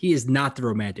 He is not the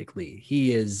romantic lead.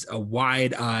 He is a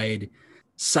wide-eyed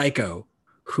psycho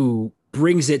who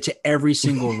brings it to every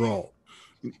single role.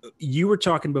 You were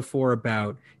talking before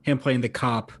about him playing the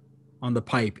cop on the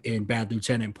pipe in Bad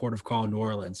Lieutenant, Port of Call, New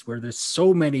Orleans, where there's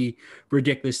so many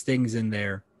ridiculous things in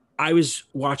there. I was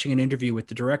watching an interview with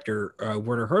the director,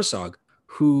 Werner Herzog,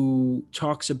 who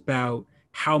talks about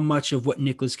how much of what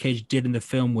Nicolas Cage did in the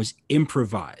film was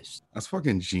improvised. That's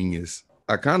fucking genius.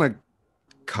 I kind of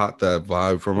caught that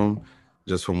vibe from him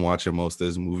just from watching most of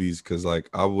his movies, because like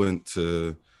I went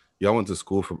to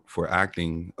school for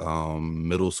acting,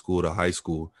 middle school to high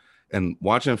school, and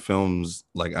watching films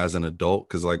like as an adult,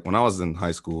 because like when I was in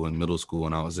high school and middle school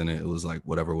and I was in it was like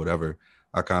whatever.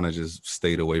 I kind of just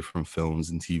stayed away from films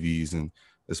and TVs, and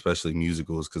especially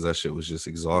musicals, because that shit was just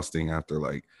exhausting after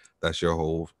like that's your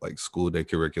whole like school day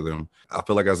curriculum. I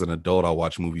feel like as an adult, I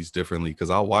watch movies differently, because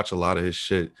I'll watch a lot of his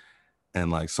shit, and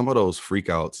like some of those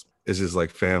freakouts, it's just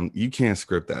like, fam, you can't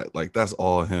script that. Like that's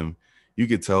all him. You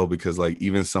could tell, because like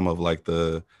even some of like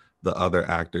the other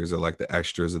actors or like the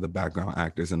extras or the background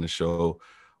actors in the show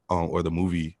or the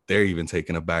movie, they're even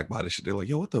taken aback by the shit. They're like,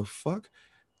 yo, what the fuck?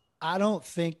 I don't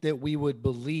think that we would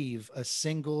believe a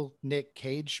single Nick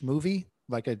Cage movie,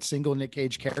 like a single Nick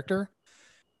Cage character,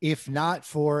 if not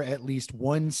for at least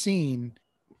one scene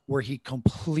where he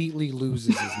completely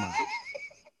loses his mind.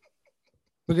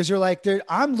 Because you're like,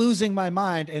 I'm losing my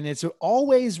mind. And it's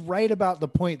always right about the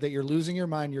point that you're losing your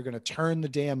mind. You're going to turn the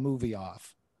damn movie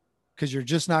off because you're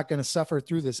just not going to suffer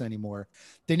through this anymore.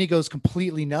 Then he goes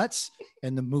completely nuts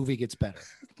and the movie gets better.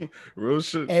 Real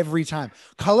shit. Every time.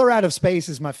 Color Out of Space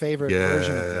is my favorite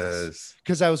version of this.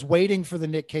 Because I was waiting for the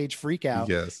Nick Cage freak out.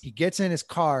 Yes. He gets in his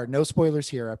car. No spoilers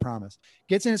here, I promise.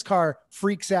 Gets in his car,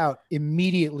 freaks out.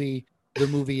 Immediately, the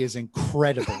movie is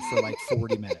incredible for like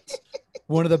 40 minutes.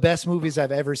 One of the best movies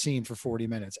I've ever seen for 40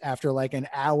 minutes after like an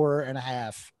hour and a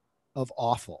half of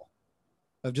awful.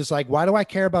 Of just like, why do I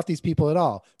care about these people at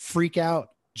all? Freak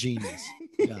out, genius.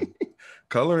 Done.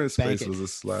 Color in Space was a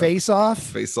slap. Face Off.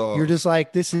 Face Off. You're just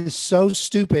like, this is so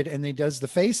stupid. And he does the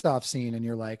Face Off scene and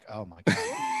you're like, oh my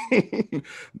God.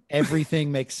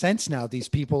 Everything makes sense now. These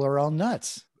people are all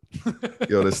nuts.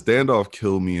 Yo, the standoff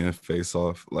killed me in Face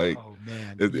Off. Like, oh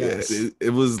man,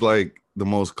 it was like the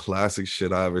most classic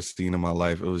shit I ever seen in my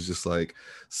life. It was just like,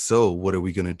 so what are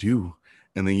we gonna do?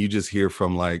 And then you just hear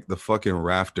from like the fucking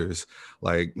rafters,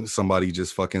 like somebody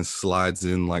just fucking slides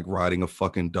in, like riding a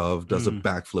fucking dove, does a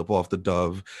backflip off the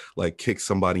dove, like kicks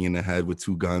somebody in the head with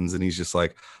 2 guns, and he's just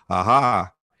like,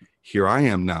 aha, here I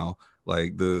am now.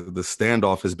 Like the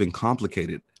standoff has been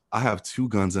complicated. I have 2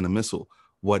 guns and a missile.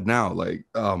 What now? Like,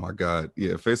 oh my God.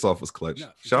 Yeah, Face Off was clutch. No,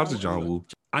 shout out to John Woo.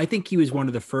 I think he was one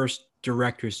of the first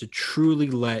directors to truly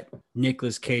let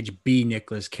Nicolas Cage be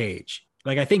Nicolas Cage.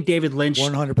 Like, I think David Lynch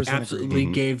 100% absolutely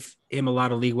gave him a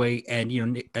lot of leeway. And, you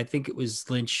know, I think it was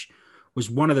Lynch was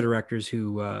one of the directors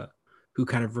who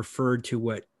kind of referred to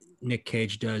what Nick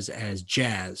Cage does as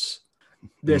jazz.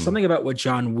 There's something about what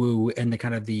John Woo and the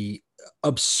kind of the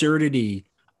absurdity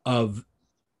of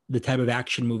the type of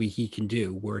action movie he can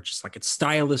do, where it's just like, it's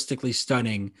stylistically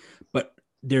stunning, but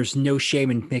there's no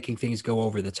shame in making things go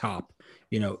over the top.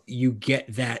 You know, you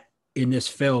get that in this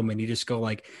film, and you just go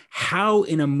like, how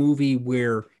in a movie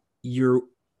where you're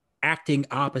acting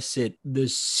opposite the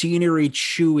scenery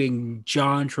chewing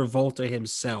John Travolta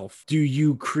himself, do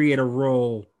you create a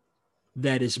role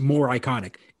that is more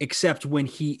iconic, except when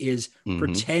he is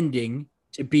pretending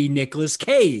to be Nicolas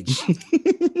Cage?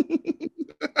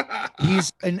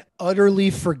 He's an utterly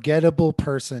forgettable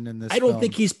person in this I don't film.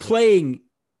 think he's playing.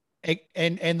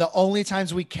 And the only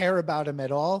times we care about him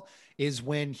at all is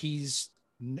when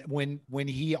when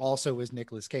he also is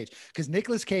Nicolas Cage, because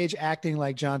Nicolas Cage acting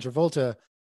like John Travolta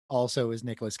also is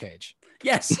Nicolas Cage.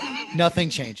 Yes. Nothing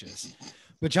changes.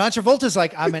 But John Travolta's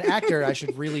like, I'm an actor. I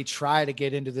should really try to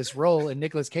get into this role. And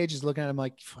Nicolas Cage is looking at him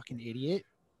like, fucking idiot.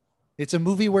 It's a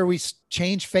movie where we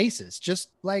change faces. Just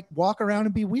like walk around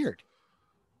and be weird.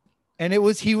 And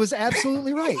he was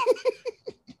absolutely right.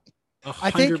 100%.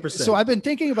 I think so. I've been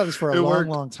thinking about this for a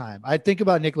long time. I think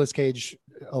about Nicolas Cage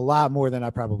a lot more than I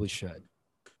probably should.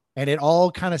 And it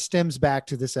all kind of stems back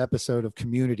to this episode of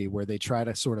Community where they try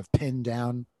to sort of pin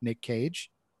down Nick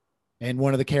Cage. And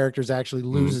one of the characters actually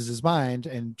loses his mind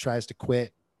and tries to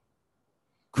quit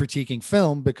critiquing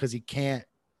film because he can't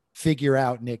figure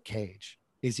out Nick Cage.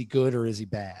 Is he good or is he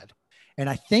bad? And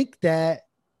I think that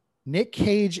Nick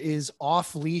Cage is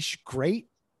off leash great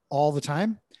all the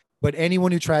time, but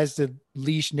anyone who tries to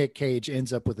leash Nick Cage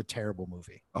ends up with a terrible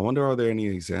movie. I wonder, are there any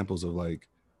examples of like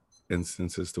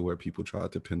instances to where people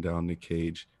tried to pin down Nick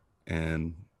Cage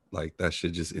and like that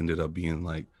shit just ended up being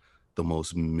like the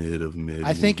most mid of mid?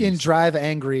 I think in Drive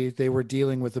Angry, they were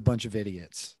dealing with a bunch of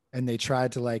idiots and they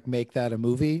tried to like make that a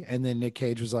movie. And then Nick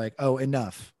Cage was like, oh,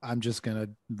 enough. I'm just going to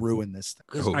ruin this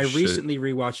thing. I recently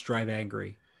rewatched Drive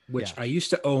Angry, which I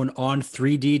used to own on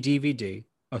 3D DVD.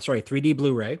 Oh, sorry, 3D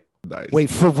Blu-ray. Nice. Wait,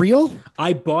 for real?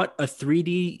 I bought a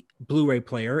 3D Blu-ray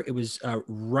player. It was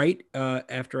right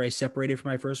after I separated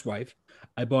from my first wife.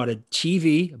 I bought a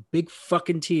TV, a big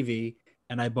fucking TV,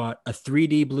 and I bought a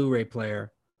 3D Blu-ray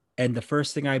player. And the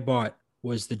first thing I bought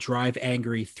was the Drive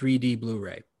Angry 3D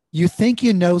Blu-ray. You think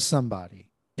you know somebody.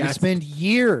 You spend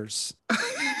years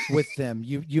with them.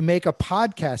 You make a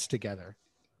podcast together,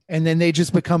 and then they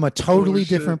just become a totally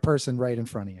different person right in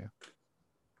front of you.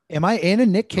 Am I in a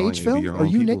Nick Cage film? Are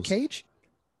you Nick Cage?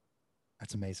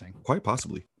 That's amazing. Quite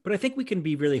possibly. But I think we can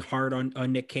be really hard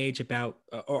on Nick Cage about,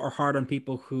 or hard on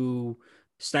people who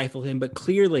stifle him. But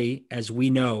clearly, as we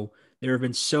know, there have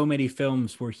been so many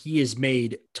films where he has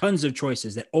made tons of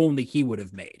choices that only he would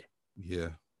have made. Yeah.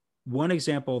 One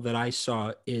example that I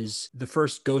saw is the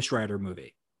first Ghost Rider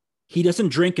movie. He doesn't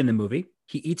drink in the movie.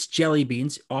 He eats jelly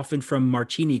beans, often from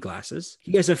martini glasses.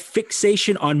 He has a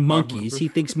fixation on monkeys. He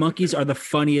thinks monkeys are the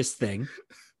funniest thing.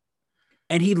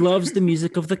 And he loves the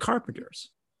music of the Carpenters.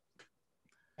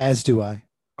 As do I.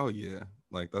 Oh yeah,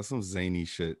 like that's some zany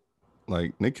shit.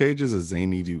 Like Nick Cage is a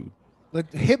zany dude.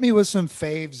 Hit me with some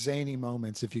fave zany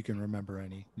moments if you can remember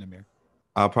any, Namir.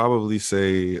 I'll probably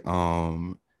say,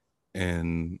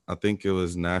 and I think it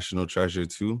was National Treasure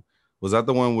 2. Was that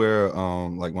the one where,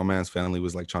 like my man's family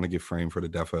was like trying to get framed for the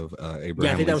death of Abraham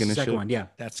Yeah, I think that was Lincoln the and second shit? one. Yeah.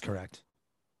 That's correct.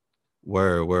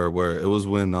 Where it was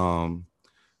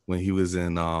when he was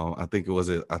in I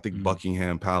think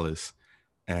Buckingham Palace,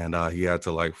 and he had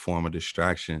to like form a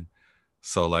distraction.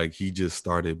 So like he just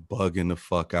started bugging the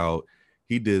fuck out.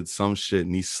 He did some shit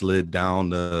and he slid down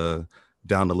the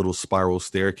little spiral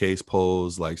staircase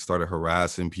pose, like started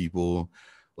harassing people,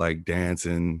 like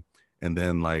dancing. And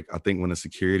then like I think when the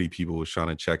security people was trying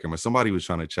to check him or somebody was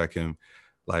trying to check him,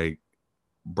 like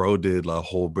bro did a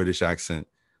whole British accent.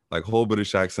 Like whole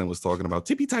British accent was talking about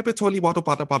tippy type of toilet water,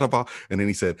 and then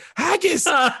he said haggis,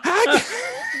 haggis.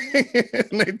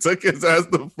 And they took his ass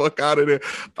the fuck out of there.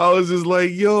 I was just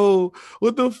like, yo,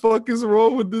 what the fuck is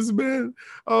wrong with this man?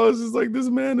 I was just like, this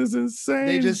man is insane.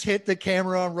 They just hit the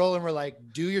camera on roll and were like,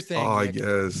 do your thing. Oh, Nick.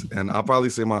 yes. And I'll probably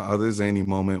say my other zany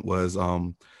moment was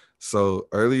so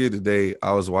earlier today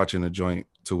I was watching a joint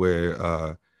to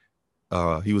where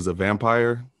he was a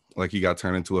vampire, like he got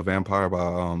turned into a vampire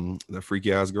by the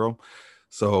freaky ass girl.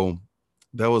 So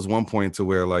that was one point to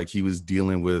where like he was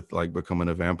dealing with like becoming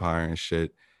a vampire and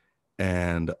shit.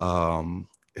 And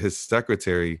his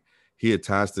secretary, he had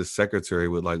tasked his secretary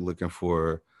with like looking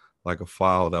for like a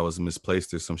file that was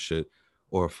misplaced or some shit,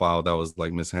 or a file that was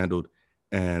like mishandled.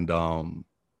 And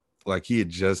like he had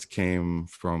just came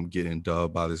from getting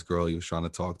dubbed by this girl he was trying to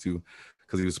talk to,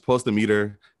 because he was supposed to meet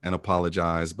her and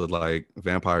apologize, but like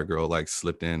vampire girl like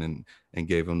slipped in and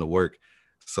gave him the work.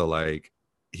 So like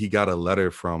he got a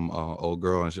letter from old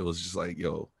girl and she was just like,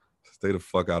 yo, stay the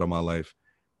fuck out of my life.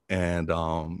 And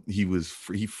he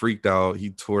freaked out.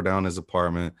 He tore down his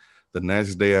apartment. The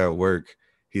next day at work,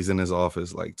 he's in his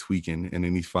office like tweaking, and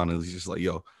then he's finally just like,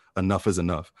 yo, enough is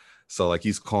enough. So like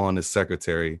he's calling his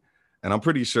secretary, and I'm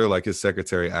pretty sure like his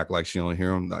secretary act like she don't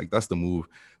hear him. Like that's the move.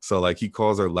 So like he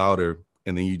calls her louder,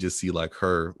 and then you just see like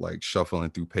her like shuffling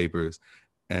through papers,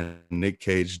 and Nick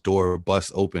Cage door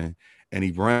busts open and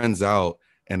he runs out.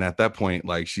 And at that point,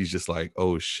 like she's just like,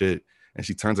 oh shit. And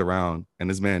she turns around and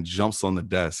this man jumps on the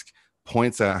desk,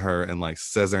 points at her and like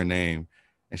says her name.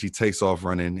 And she takes off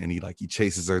running, and he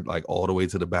chases her like all the way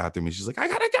to the bathroom. And she's like, I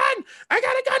got a gun.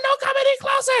 No, come any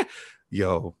closer.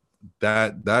 Yo,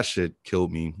 that shit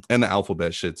killed me. And the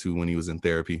alphabet shit too, when he was in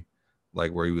therapy,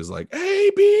 like where he was like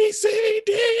A, B, C,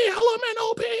 D,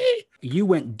 elemental P. You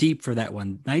went deep for that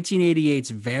one. 1988's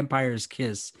Vampire's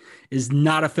Kiss is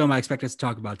not a film I expect us to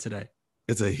talk about today.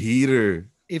 It's a heater.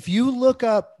 If you look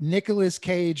up Nicolas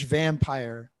Cage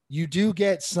vampire, you do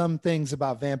get some things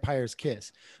about Vampire's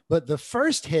Kiss. But the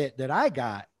first hit that I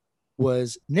got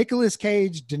was Nicolas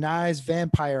Cage denies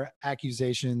vampire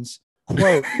accusations.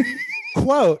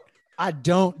 Quote, I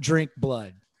don't drink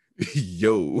blood.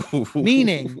 Yo.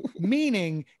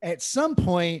 Meaning at some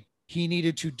point he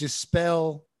needed to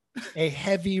dispel a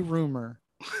heavy rumor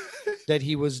that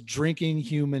he was drinking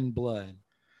human blood.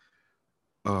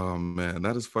 Oh man,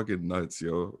 that is fucking nuts,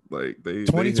 yo. Like they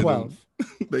 2012.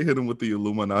 They hit him with the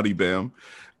Illuminati bam.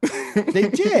 They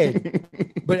did.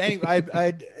 But anyway,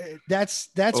 that's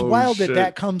wild shit.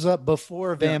 that comes up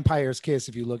before Vampire's Kiss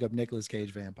if you look up Nicolas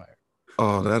Cage vampire.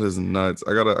 Oh, that is nuts.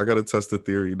 I gotta test the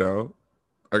theory now.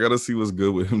 I gotta see what's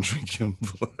good with him drinking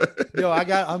blood. Yo,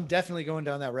 I'm definitely going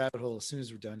down that rabbit hole as soon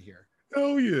as we're done here.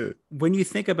 Oh yeah. When you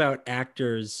think about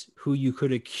actors who you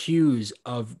could accuse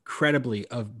of credibly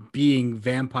of being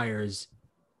vampires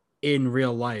in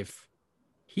real life,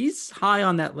 he's high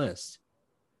on that list.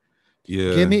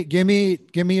 Yeah. Give me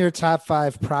your top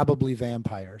 5 probably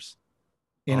vampires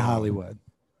in Hollywood.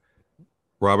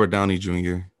 Robert Downey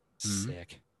Jr.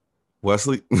 Sick.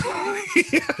 Wesley.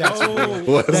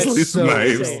 Wesley so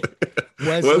Snipes. sick.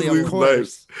 Wesley, of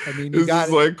course. I mean, you got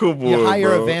like, come on, you hire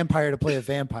bro. a vampire to play a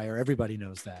vampire. Everybody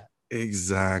knows that.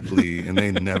 Exactly. And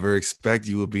they never expect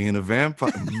you of being a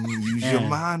vampire. Use your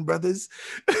mind, brothers.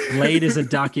 Blade is a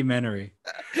documentary.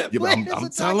 Yeah, but I'm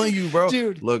telling you, bro.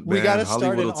 Dude, look, we man, got to start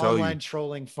Hollywood an will tell online you.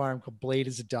 trolling farm called Blade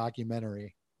is a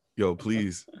documentary. Yo,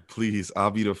 please,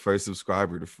 I'll be the first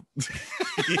subscriber to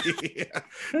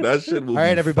that shit will All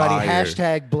right, be everybody, fire.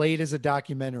 hashtag Blade is a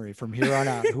documentary from here on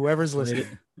out. Whoever's listening,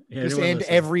 Yeah, just anyone end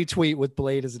listening. every tweet with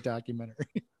Blade is a documentary.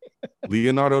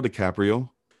 Leonardo DiCaprio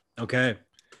Okay.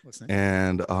 What's next?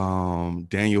 and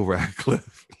Daniel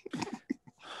Radcliffe.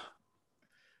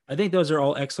 I think those are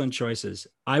all excellent choices.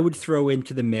 I would throw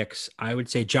into the mix, I would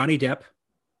say Johnny Depp.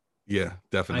 Yeah,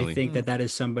 definitely. I think that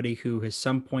is somebody who has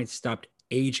some point stopped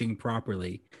aging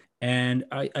properly. And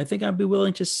I think I'd be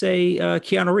willing to say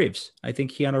Keanu Reeves. I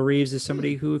think Keanu Reeves is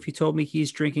somebody who, if you told me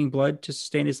he's drinking blood to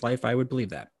sustain his life, I would believe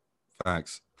that.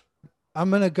 Facts. I'm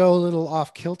gonna go a little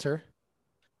off kilter.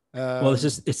 Well,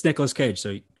 it's Nicolas Cage,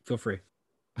 so feel free.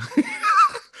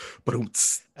 But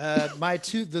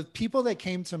the people that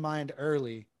came to mind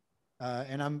early,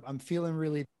 and I'm feeling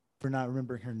really for not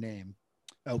remembering her name.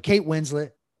 Oh, Kate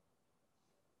Winslet.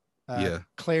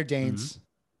 Claire Danes.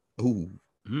 Ooh.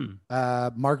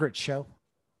 Margaret Cho.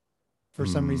 For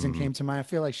some reason came to mind. I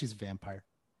feel like she's a vampire.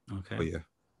 Okay. Oh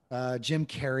yeah. Jim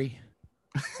Carrey.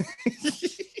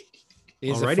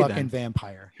 Is Alrighty a fucking then.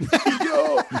 vampire.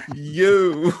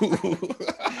 Yo.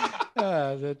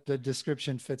 The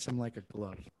description fits him like a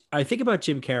glove. I think about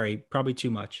Jim Carrey probably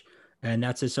too much, and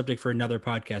that's a subject for another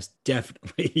podcast,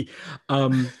 definitely.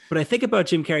 But I think about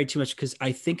Jim Carrey too much because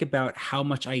I think about how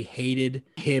much I hated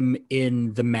him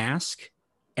in The Mask,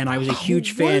 and I was a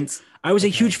huge fan. I was a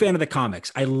huge fan of the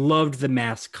comics. I loved the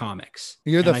Mask comics.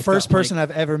 You're the first person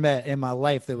I've ever met in my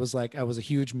life that was like, I was a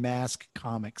huge Mask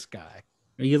comics guy.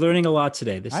 You're learning a lot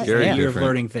today. This is Very a year of different.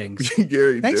 learning things.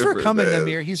 Thanks for coming,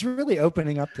 Amir. He's really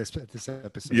opening up this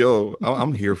episode. Yo,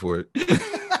 I'm here for it.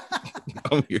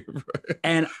 I'm here for it.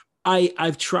 And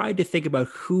I've tried to think about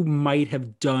who might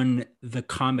have done the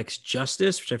comics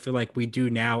justice, which I feel like we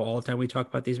do now all the time we talk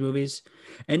about these movies.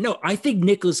 And no, I think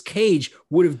Nicolas Cage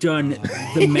would have done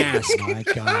The Mask My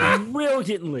God.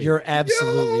 brilliantly. You're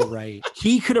absolutely right.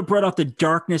 He could have brought out the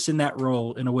darkness in that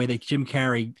role in a way that Jim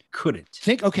Carrey couldn't.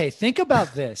 Think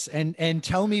about this and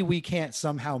tell me we can't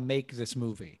somehow make this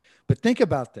movie. But think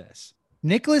about this.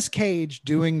 Nicolas Cage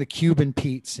doing the Cuban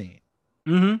Pete scene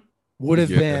would have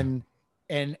been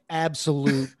an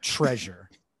absolute treasure.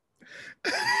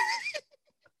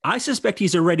 I suspect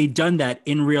he's already done that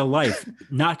in real life,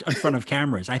 not in front of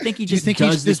cameras. I think he Do you just think he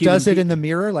just does it in the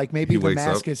mirror? Like maybe He The wakes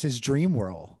Mask up. is his dream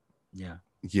role. Yeah.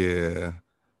 Yeah,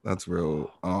 that's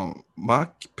real. My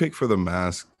pick for The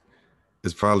Mask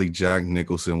is probably Jack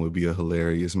Nicholson would be a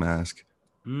hilarious Mask.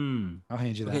 I'll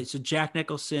hand you that. Okay, so Jack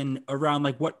Nicholson around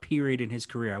like what period in his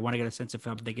career? I want to get a sense of if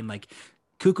I'm thinking like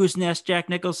Cuckoo's Nest, Jack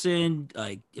Nicholson.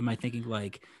 Like, am I thinking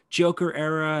like Joker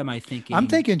era? Am I thinking? I'm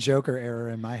thinking Joker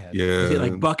era in my head. Yeah. Is it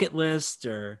like Bucket List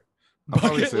or? I'll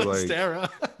probably say like,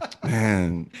 era.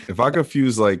 man, if I could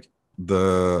fuse like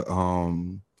the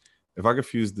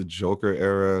Joker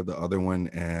era, the other one,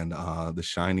 and the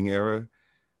Shining era,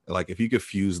 like if you could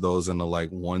fuse those into like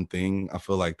one thing, I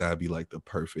feel like that'd be like the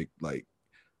perfect like.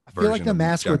 I feel like version The of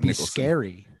Mask Jack would be Nicholson.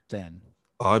 scary then,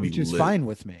 Oh, I'd be which is lit. fine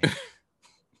with me.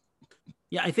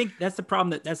 Yeah, I think that's the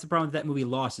problem. That's the problem that movie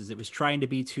lost is it was trying to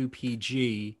be too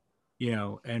PG, you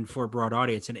know, and for a broad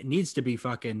audience, and it needs to be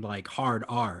fucking like hard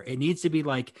R. It needs to be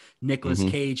like Nicolas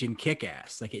Cage and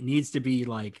Kick-Ass. Like it needs to be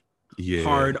like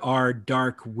hard R,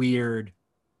 dark, weird,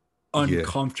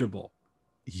 uncomfortable.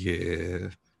 Yeah.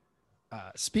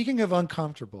 Speaking of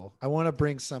uncomfortable, I want to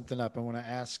bring something up. I want to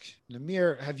ask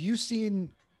Namir, have you seen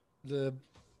the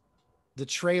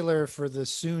trailer for the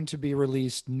soon to be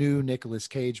released new Nicolas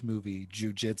Cage movie,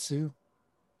 Jiu-Jitsu?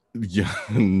 Yeah.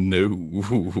 No.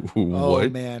 Oh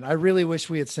What? man, I really wish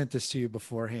we had sent this to you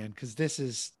beforehand because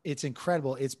it's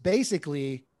incredible. It's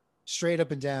basically straight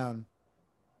up and down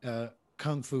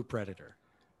Kung Fu Predator.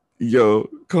 Yo,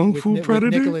 Kung Fu With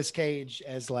Predator. Nicolas Cage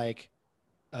as like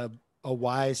a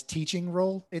wise teaching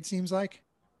role, it seems like.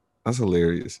 That's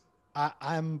hilarious.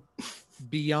 I'm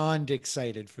beyond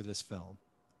excited for this film.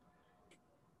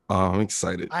 I'm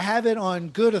excited. I have it on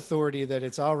good authority that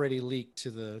it's already leaked to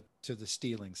the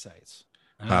stealing sites.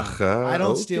 I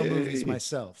don't steal movies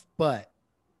myself, but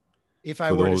if I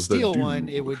For were to those that steal do. one,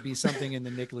 it would be something in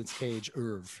the Nicolas Cage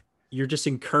oeuvre. You're just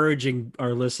encouraging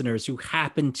our listeners who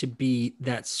happen to be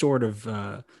that sort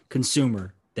of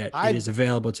consumer that it is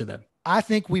available to them. I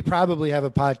think we probably have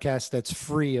a podcast that's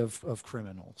free of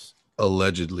criminals.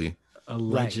 Allegedly.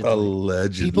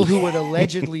 Allegedly. People who would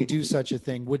allegedly do such a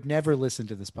thing would never listen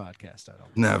to this podcast. I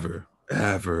don't. Never.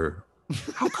 Ever.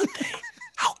 How could they?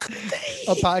 How could they?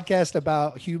 A podcast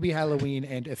about Hubie Halloween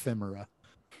and ephemera.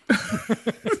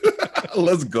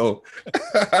 Let's go.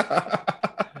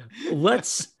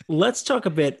 Let's talk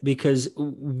a bit because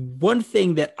one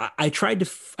thing that I've tried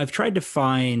to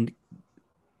find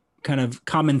kind of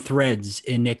common threads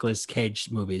in Nicolas Cage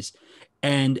movies,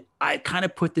 and I kind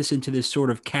of put this into this sort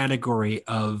of category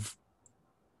of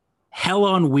hell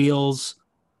on wheels,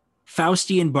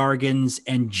 Faustian bargains,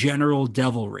 and general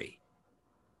devilry.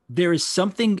 There is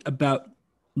something about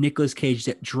Nicolas Cage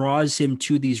that draws him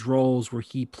to these roles where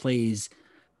he plays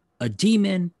a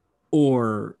demon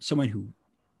or someone who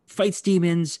fights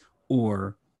demons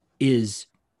or is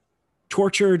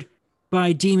tortured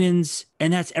by demons.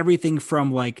 And that's everything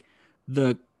from like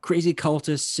the crazy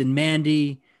cultists in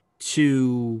Mandy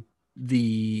to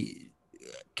the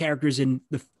characters in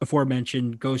the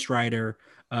aforementioned Ghost Rider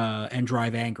and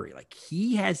Drive Angry. Like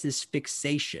he has this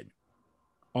fixation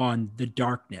on the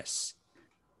darkness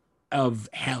of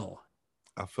hell.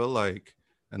 I feel like,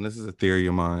 and this is a theory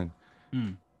of mine,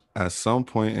 at some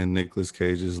point in Nicolas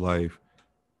Cage's life,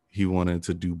 he wanted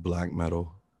to do black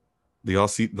metal. Do y'all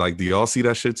see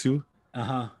that shit too?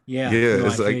 Uh-huh. Yeah. Yeah, No,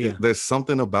 it's like there's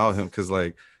something about him because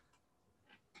like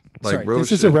Sorry, real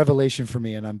this is shit. a revelation for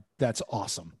me, and that's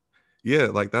awesome. Yeah,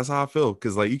 like that's how I feel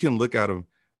because like you can look at him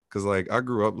because like I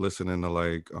grew up listening to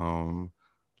like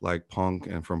punk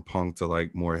and from punk to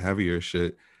like more heavier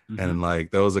shit. And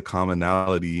like there was a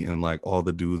commonality in like all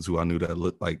the dudes who I knew that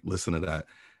listen to that,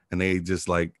 and they just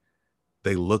like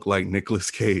they look like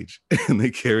Nicolas Cage and they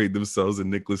carried themselves in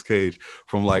Nicolas Cage.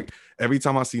 From like every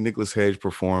time I see Nicolas Cage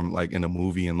perform like in a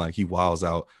movie and like he wows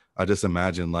out, I just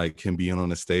imagine like him being on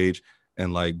the stage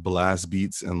and like blast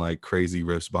beats and like crazy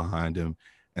riffs behind him,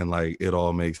 and like it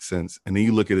all makes sense. And then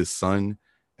you look at his son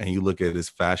and you look at his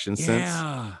fashion sense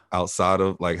outside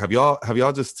of like have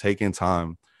y'all just taken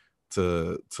time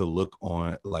to look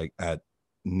on like at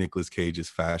Nicolas Cage's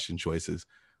fashion choices?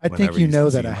 I think you know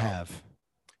that I have.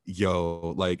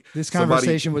 Yo, like this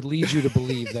conversation would lead you to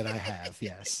believe that I have.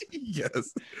 Yes.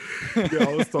 Yes. Yeah,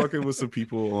 I was talking with some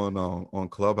people on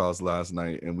Clubhouse last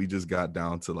night, and we just got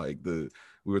down to like we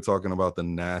were talking about the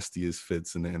nastiest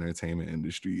fits in the entertainment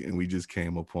industry, and we just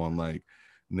came upon like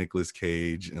Nicolas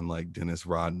Cage and like Dennis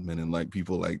Rodman and like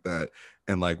people like that,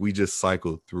 and like we just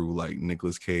cycled through like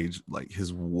Nicolas Cage, like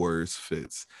his worst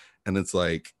fits, and it's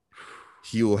like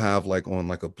he will have like on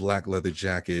like a black leather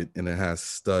jacket and it has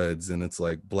studs and it's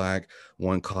like black,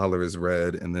 one collar is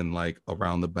red, and then like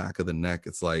around the back of the neck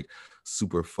it's like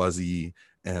super fuzzy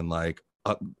and like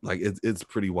up, like it's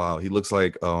pretty wild. He looks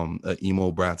like a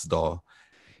emo Bratz doll.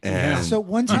 And so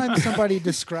one time somebody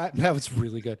described that was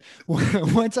really good.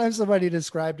 One time somebody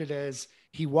described it as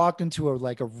he walked into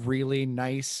a really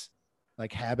nice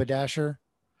like haberdasher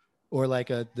or like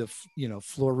the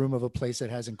floor room of a place that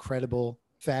has incredible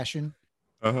fashion.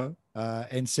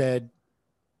 And said,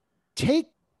 take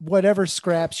whatever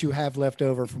scraps you have left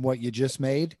over from what you just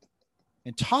made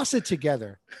and toss it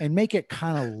together and make it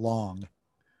kind of long.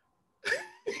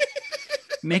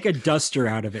 Make a duster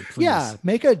out of it, please. Yeah,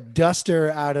 make a duster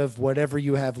out of whatever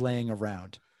you have laying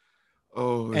around.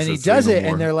 Oh, and he does it,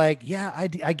 and they're like, yeah,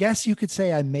 I guess you could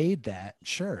say I made that.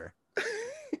 Sure.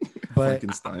 But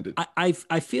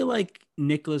I feel like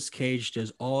Nicolas Cage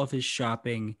does all of his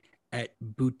shopping at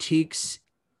boutiques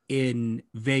in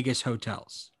Vegas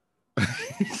hotels.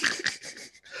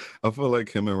 I feel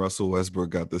like him and Russell Westbrook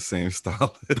got the same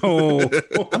style.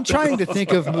 I'm trying to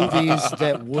think of movies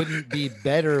that wouldn't be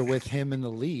better with him in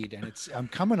the lead, and I'm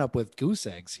coming up with goose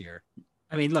eggs here.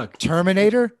 I mean, look,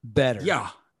 Terminator, better.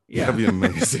 Yeah, that'd be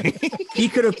amazing. He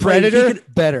could have played Predator,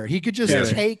 better. He could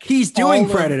just take. He's doing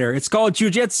Predator. It's called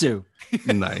jujitsu.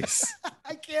 Nice.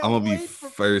 I'm gonna be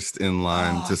first in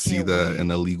line to see that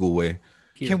in a legal way.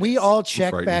 Can we all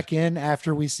check back in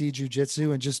after we see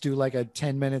jujitsu and just do like a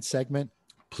 10-minute segment?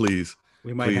 Please.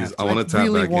 We might have to. I want to tap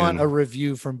really back want in. A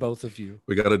review from both of you.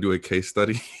 We got to do a case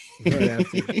study. We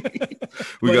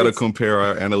got to compare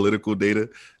our analytical data.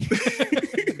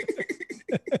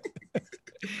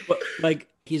 But like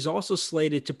he's also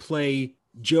slated to play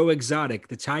Joe Exotic,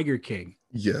 the Tiger King.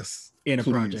 Yes. In a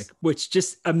project, which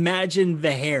just imagine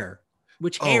the hair,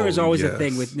 which hair is always a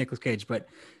thing with Nicolas Cage, but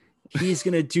he's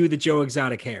going to do the Joe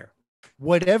Exotic hair.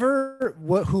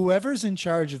 Whoever's in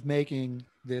charge of making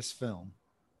this film,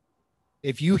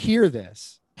 if you hear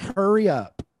this, hurry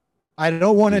up. I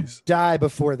don't want to die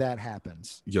before that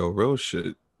happens. Yo, real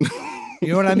shit. You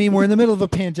know what I mean? We're in the middle of a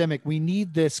pandemic. We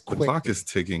need this quick. The clock is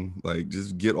ticking. Like,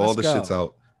 just get all the shits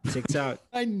out. Ticks out.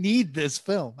 I need this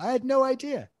film. I had no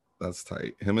idea. That's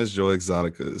tight. Him as Joe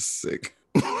Exotica is sick.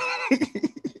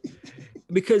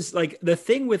 Because like the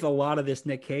thing with a lot of this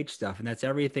Nick Cage stuff, and that's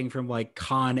everything from like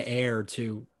Con Air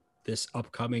to this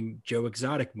upcoming Joe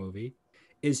Exotic movie,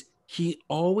 is he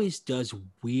always does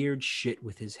weird shit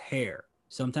with his hair.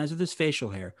 Sometimes with his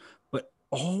facial hair, but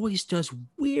always does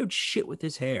weird shit with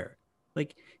his hair.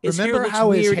 Like, remember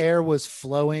how his hair was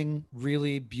flowing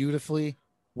really beautifully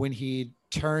when he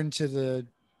turned to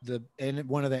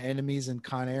one of the enemies in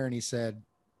Con Air and he said,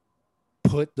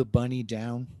 "Put the bunny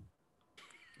down."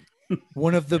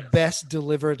 One of the best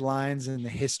delivered lines in the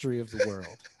history of the world.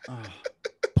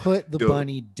 Put the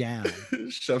bunny down.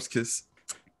 Chef's kiss.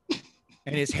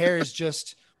 And his hair is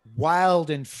just wild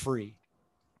and free.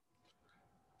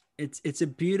 It's a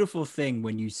beautiful thing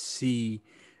when you see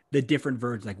the different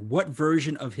versions. Like, what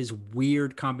version of his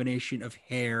weird combination of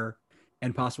hair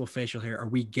and possible facial hair are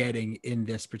we getting in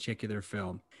this particular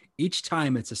film? Each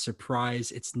time it's a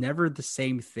surprise. It's never the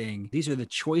same thing. These are the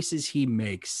choices he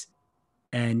makes,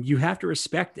 and you have to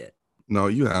respect it. No,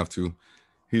 you have to.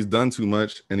 He's done too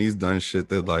much, and he's done shit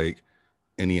that like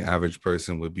any average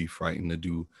person would be frightened to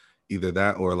do. Either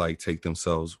that or like take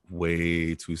themselves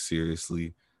way too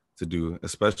seriously to do,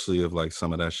 especially if like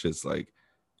some of that shit's like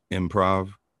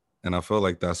improv. And I feel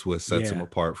like that's what sets him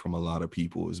apart from a lot of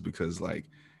people, is because like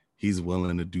he's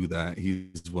willing to do that.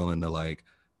 He's willing to like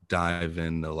dive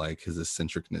into like his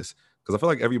eccentricness. Because I feel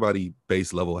like everybody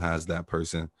base level has that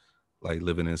person like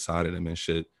living inside of them and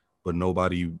shit, but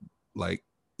nobody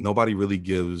really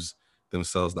gives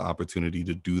themselves the opportunity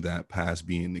to do that past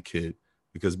being the kid.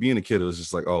 Because being a kid, it was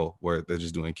just like, oh, where they're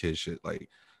just doing kid shit. Like,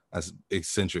 that's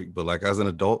eccentric. But like as an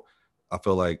adult, I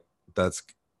feel like that's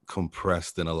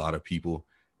compressed in a lot of people.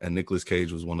 And Nicolas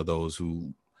Cage was one of those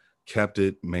who kept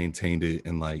it, maintained it,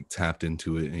 and like tapped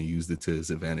into it and used it to his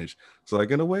advantage. So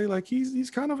like in a way, like he's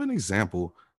kind of an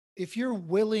example. If you're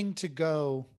willing to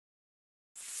go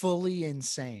fully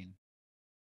insane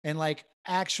and like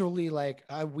actually like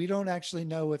we don't actually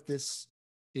know if this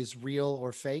is real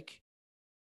or fake,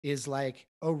 is like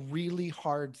a really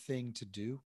hard thing to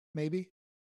do, maybe.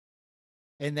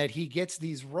 And that he gets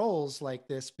these roles like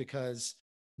this because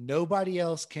nobody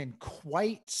else can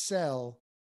quite sell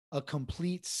a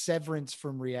complete severance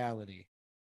from reality,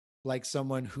 like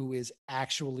someone who is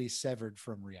actually severed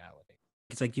from reality.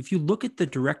 It's like, if you look at the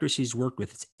directors he's worked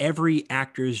with, it's every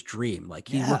actor's dream. Like,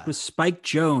 he worked with Spike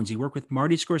Jonze, he worked with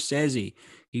Marty Scorsese,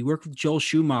 he worked with Joel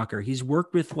Schumacher, he's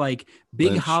worked with like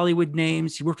big Lynch. Hollywood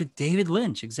names, he worked with David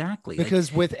Lynch. Exactly.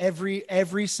 Because with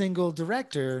every single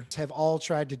director have all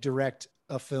tried to direct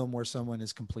a film where someone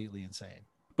is completely insane.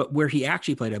 But where he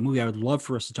actually played, a movie I would love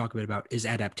for us to talk a bit about, is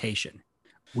Adaptation,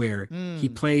 where he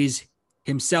plays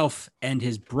himself and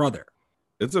his brother.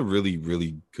 It's a really,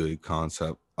 really good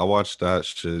concept. I watched that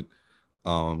shit.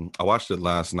 I watched it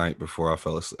last night before I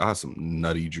fell asleep. I had some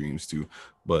nutty dreams too,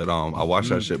 but I watched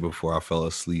that shit before I fell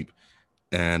asleep.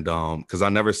 And because I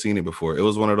never seen it before. It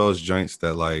was one of those joints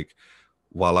that like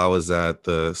while I was at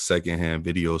the secondhand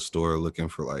video store looking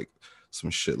for like some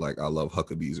shit like I Love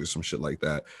Huckabees or some shit like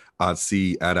that, I'd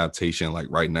see Adaptation like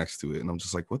right next to it. And I'm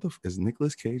just like, what the is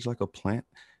Nicolas Cage like a plant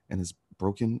and is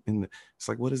broken in the, it's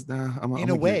like, what is that? In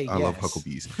a way, I love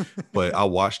Huckabees. But I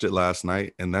watched it last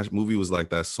night, and that movie was like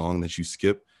that song that you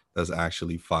skip that's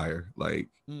actually fire. Like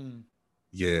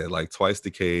yeah, like Twice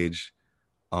the Cage.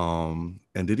 And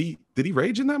did he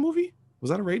rage in that movie?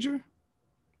 Was that a rager?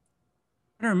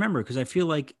 I don't remember, because I feel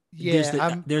like there's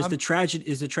the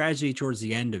tragedy towards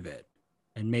the end of it,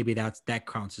 and maybe that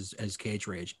counts as cage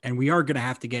rage. And we are going to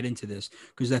have to get into this,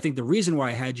 because I think the reason why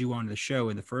I had you on the show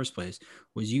in the first place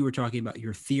was you were talking about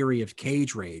your theory of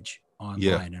cage rage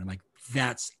online, and I'm like,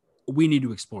 we need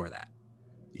to explore that.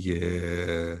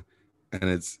 Yeah, and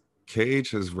it's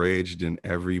Cage has raged in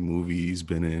every movie he's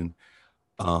been in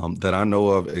that I know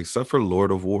of, except for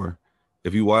Lord of War.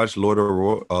 If you watch Lord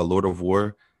of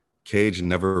War, Cage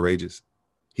never rages.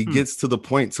 He gets to the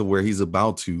point to where he's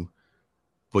about to,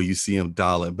 but you see him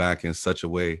dial it back in such a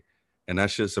way, and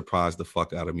that shit surprised the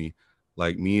fuck out of me.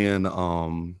 Like me and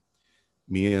one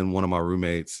of my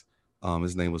roommates,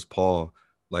 his name was Paul.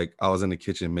 Like I was in the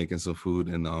kitchen making some food,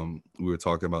 and we were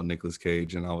talking about Nicolas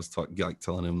Cage, and I was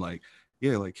telling him like,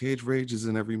 yeah, like Cage rages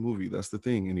in every movie. That's the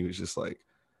thing, and he was just like,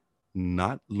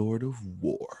 not Lord of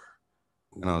War.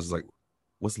 And I was like,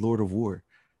 what's Lord of War?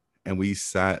 And we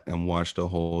sat and watched the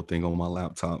whole thing on my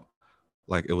laptop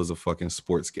like it was a fucking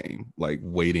sports game, like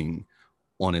waiting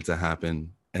on it to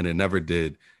happen, and it never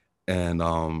did. And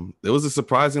it was a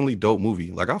surprisingly dope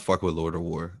movie. Like I fuck with Lord of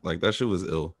War. Like that shit was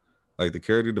ill. Like the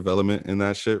character development in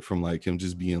that shit, from like him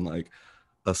just being like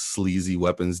a sleazy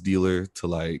weapons dealer to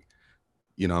like,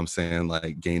 you know what I'm saying,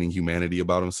 like gaining humanity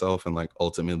about himself and like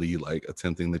ultimately like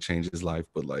attempting to change his life,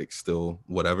 but like still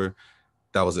whatever.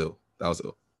 That was ill. That was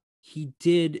ill. He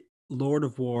did Lord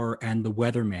of War and The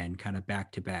Weatherman kind of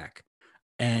back to back.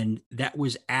 And that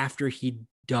was after he'd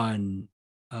done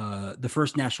the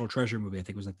first National Treasure movie. I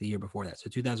think it was like the year before that. So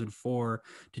 2004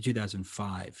 to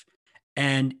 2005.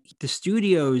 And the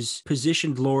studios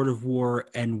positioned Lord of War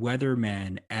and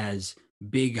Weatherman as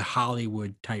big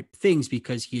Hollywood type things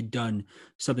because he had done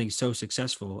something so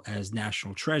successful as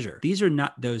National Treasure. These are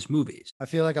not those movies. I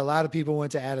feel like a lot of people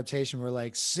went to Adaptation, were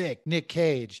like, sick, Nick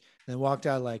Cage, and walked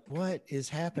out like, what is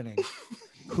happening?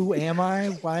 Who am I?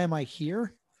 Why am I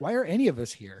here? Why are any of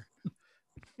us here?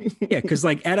 Yeah, because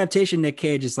like adaptation Nick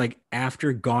Cage is like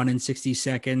after Gone in 60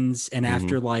 Seconds and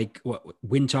after like what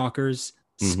Wind Talkers.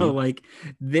 So like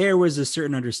there was a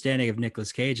certain understanding of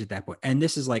Nicolas Cage at that point. And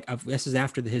this is like this is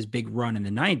after his big run in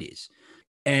the 90s.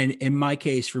 And in my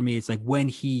case, for me, it's like when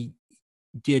he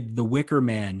did The Wicker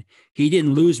Man, he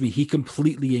didn't lose me. He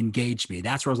completely engaged me.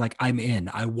 That's where I was like, I'm in.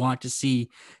 I want to see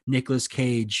Nicolas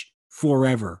Cage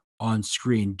forever on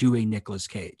screen doing Nicolas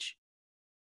Cage.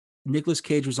 Nicolas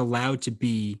Cage was allowed to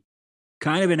be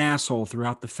kind of an asshole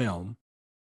throughout the film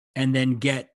and then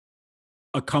get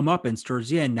a comeuppance towards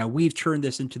the end. Now we've turned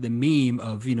this into the meme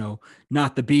of, you know,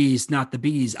 not the bees,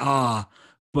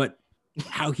 but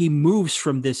how he moves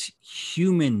from this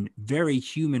human, very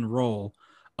human role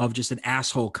of just an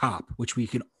asshole cop, which we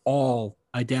can all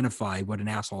identify what an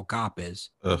asshole cop is.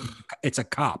 Ugh. It's a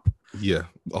cop. Yeah.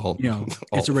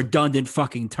 It's a redundant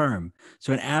fucking term.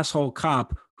 So an asshole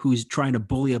cop who's trying to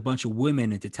bully a bunch of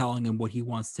women into telling him what he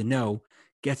wants to know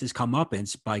gets his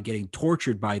comeuppance by getting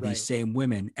tortured by these same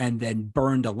women and then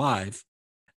burned alive.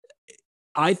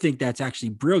 I think that's actually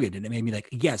brilliant. And it made me like,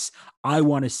 yes, I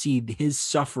want to see his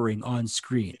suffering on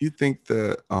screen. You think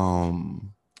that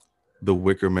The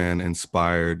Wicker Man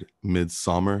inspired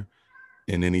Midsommar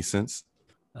in any sense?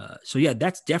 So yeah,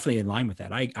 that's definitely in line with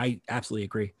that. I absolutely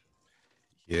agree.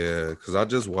 Yeah, because I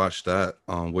just watched that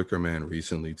Wicker Man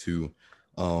recently too.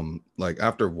 Like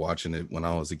after watching it when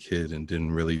I was a kid and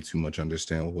didn't really too much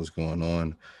understand what was going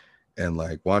on, and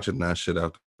like watching that shit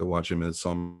after watching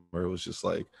Midsommar, it was just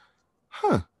like,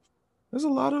 there's a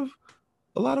lot of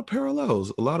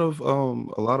parallels, a lot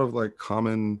of like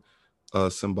common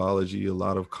symbology, a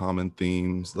lot of common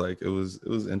themes. Like it was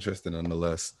interesting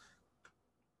nonetheless.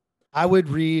 I would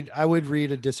read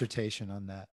a dissertation on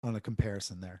that, on a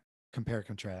comparison there. Compare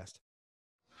contrast.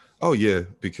 Oh yeah,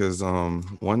 because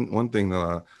one thing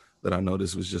that I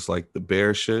noticed was just like the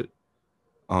bear shit.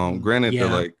 Granted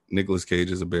that like Nicolas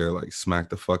Cage is a bear, like smack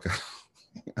the fuck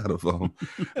out of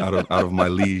my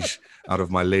liege, out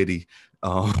of my lady.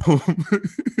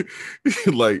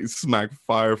 Like smack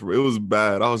fire from it was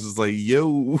bad. I was just like,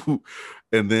 yo.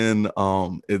 And then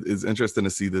it's interesting to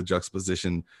see the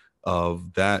juxtaposition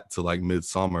of that to like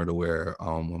Midsommar, to where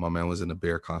when my man was in a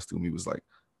bear costume, he was like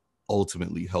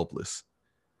ultimately helpless.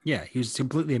 Yeah, he was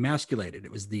completely emasculated.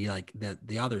 It was the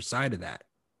other side of that.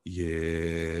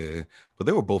 Yeah, but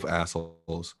they were both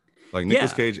assholes. Like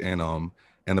Nicolas Cage and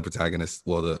the protagonist.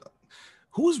 Well,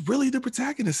 who was really the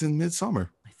protagonist in Midsommar?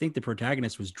 I think the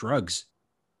protagonist was drugs.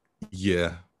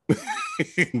 Yeah.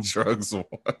 Drugs.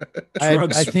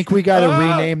 I think we got to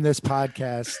rename this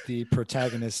podcast. The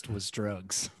protagonist was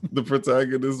drugs. The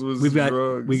protagonist was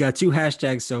drugs. We got 2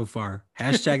 hashtags so far.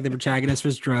 Hashtag the protagonist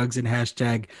was drugs and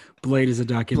hashtag Blade is a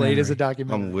documentary. Blade is a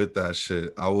documentary. I'm with that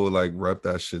shit. I will like rep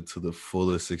that shit to the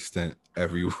fullest extent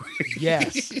every week.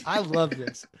 Yes. I love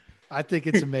this. I think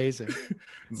it's amazing.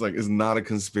 It's like, it's not a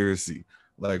conspiracy.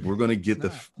 Like we're gonna get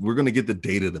the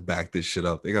data to back this shit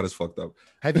up. They got us fucked up.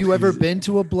 Have you ever been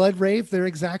to a blood rave? They're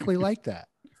exactly like that.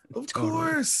 Of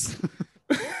course.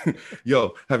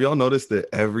 Yo, have y'all noticed that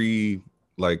every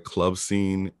like club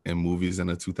scene in movies in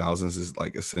the 2000s is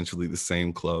like essentially the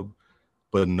same club,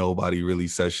 but nobody really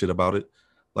says shit about it?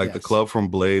 Like the club from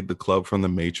Blade, the club from The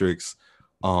Matrix,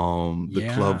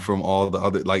 the club from all the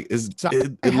other, like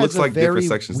it looks like different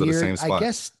sections of the same spot. I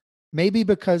guess maybe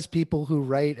because people who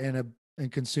write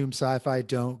and consume sci-fi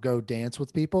don't go dance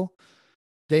with people.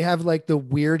 They have like the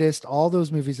weirdest, all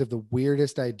those movies have the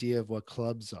weirdest idea of what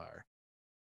clubs are.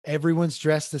 Everyone's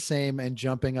dressed the same and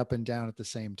jumping up and down at the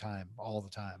same time all the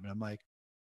time. And I'm like,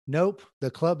 nope, the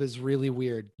club is really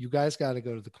weird. You guys got to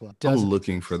go to the club. I'm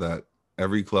looking for that.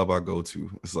 Every club I go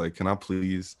to, it's like, can I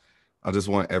please? I just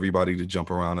want everybody to jump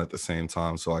around at the same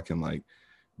time so I can like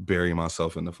bury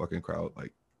myself in the fucking crowd.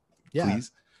 Like,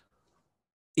 please.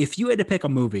 If you had to pick a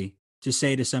movie to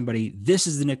say to somebody, this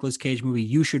is the Nicolas Cage movie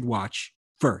you should watch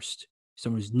first,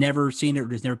 someone who's never seen it or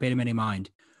has never paid him any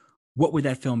mind, what would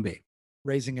that film be?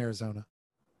 Raising Arizona.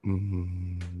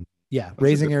 Mm-hmm. Yeah,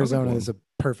 Raising Arizona is a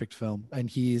perfect film, and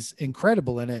he's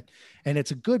incredible in it. And it's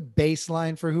a good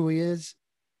baseline for who he is.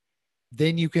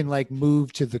 Then you can like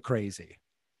move to the crazy.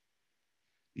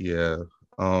 Yeah.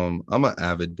 I'm an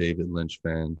avid David Lynch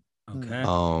fan. Okay.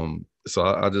 So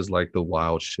I just like the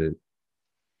wild shit.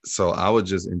 So I would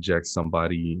just inject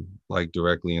somebody like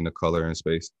directly into color and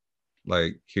space.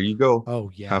 Like, here you go. Oh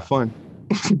yeah. Have fun.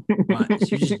 So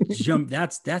you just jump.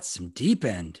 That's some deep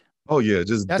end. Oh yeah.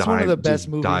 That's one of the best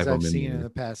movies I've seen in the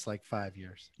past like 5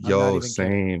 years. Yo,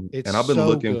 same. And I've been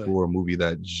looking for a movie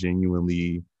that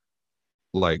genuinely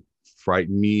like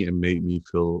frightened me and made me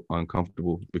feel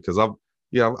uncomfortable, because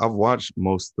Yeah, I've watched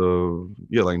most of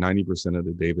like 90% of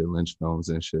the David Lynch films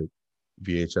and shit.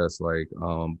 VHS, like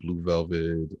Blue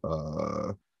Velvet,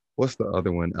 what's the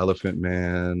other one? Elephant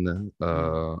Man.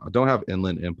 I don't have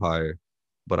Inland Empire,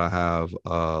 but I have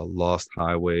Lost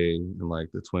Highway and like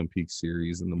the Twin Peaks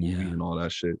series and the movie Yeah. and all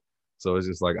that shit. So it's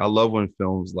just like I love when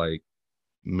films like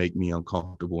make me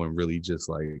uncomfortable and really just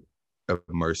like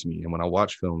immerse me. And when I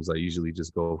watch films, I usually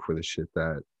just go for the shit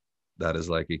that is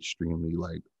like extremely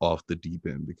like off the deep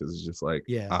end, because it's just like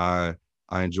Yeah.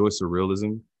 I enjoy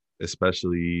surrealism,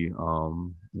 especially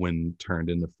when turned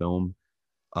into film,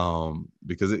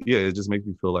 because it just makes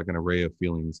me feel like an array of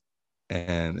feelings,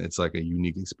 and it's like a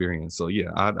unique experience. So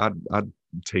yeah, I'd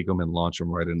take them and launch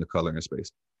them right into color and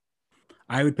space.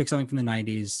 I would pick something from the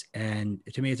 90s. And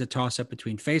to me, it's a toss up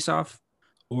between Face Off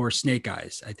or Snake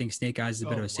Eyes. I think Snake Eyes is a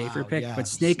bit of a safer pick, yeah. but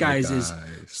Snake Eyes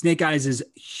is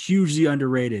hugely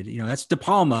underrated. You know, that's De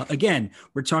Palma. Again,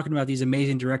 we're talking about these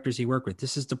amazing directors he worked with.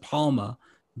 This is De Palma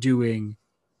doing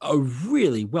a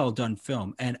really well done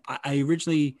film. And I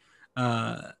originally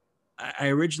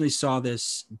saw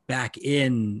this back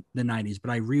in the 90s,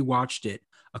 but I rewatched it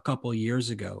a couple of years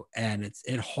ago, and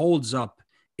it holds up.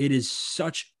 It is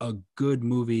such a good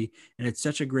movie, and it's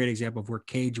such a great example of where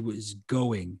Cage was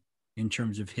going in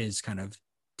terms of his kind of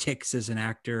ticks as an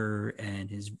actor and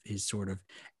his sort of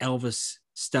Elvis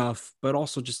stuff, but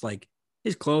also just like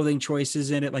his clothing choices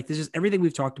in it. Like this is everything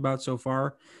we've talked about so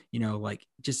far, you know, like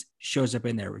just shows up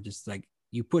in there. We're just like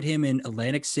you put him in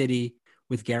Atlantic City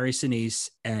with Gary Sinise,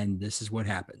 and this is what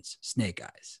happens. Snake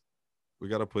Eyes. We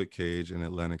got to put Cage in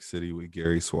Atlantic City with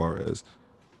Gary Suarez.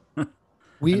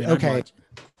 Okay.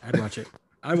 I'd watch it.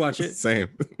 I'd watch it. Same.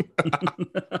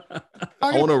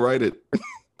 I want to write it.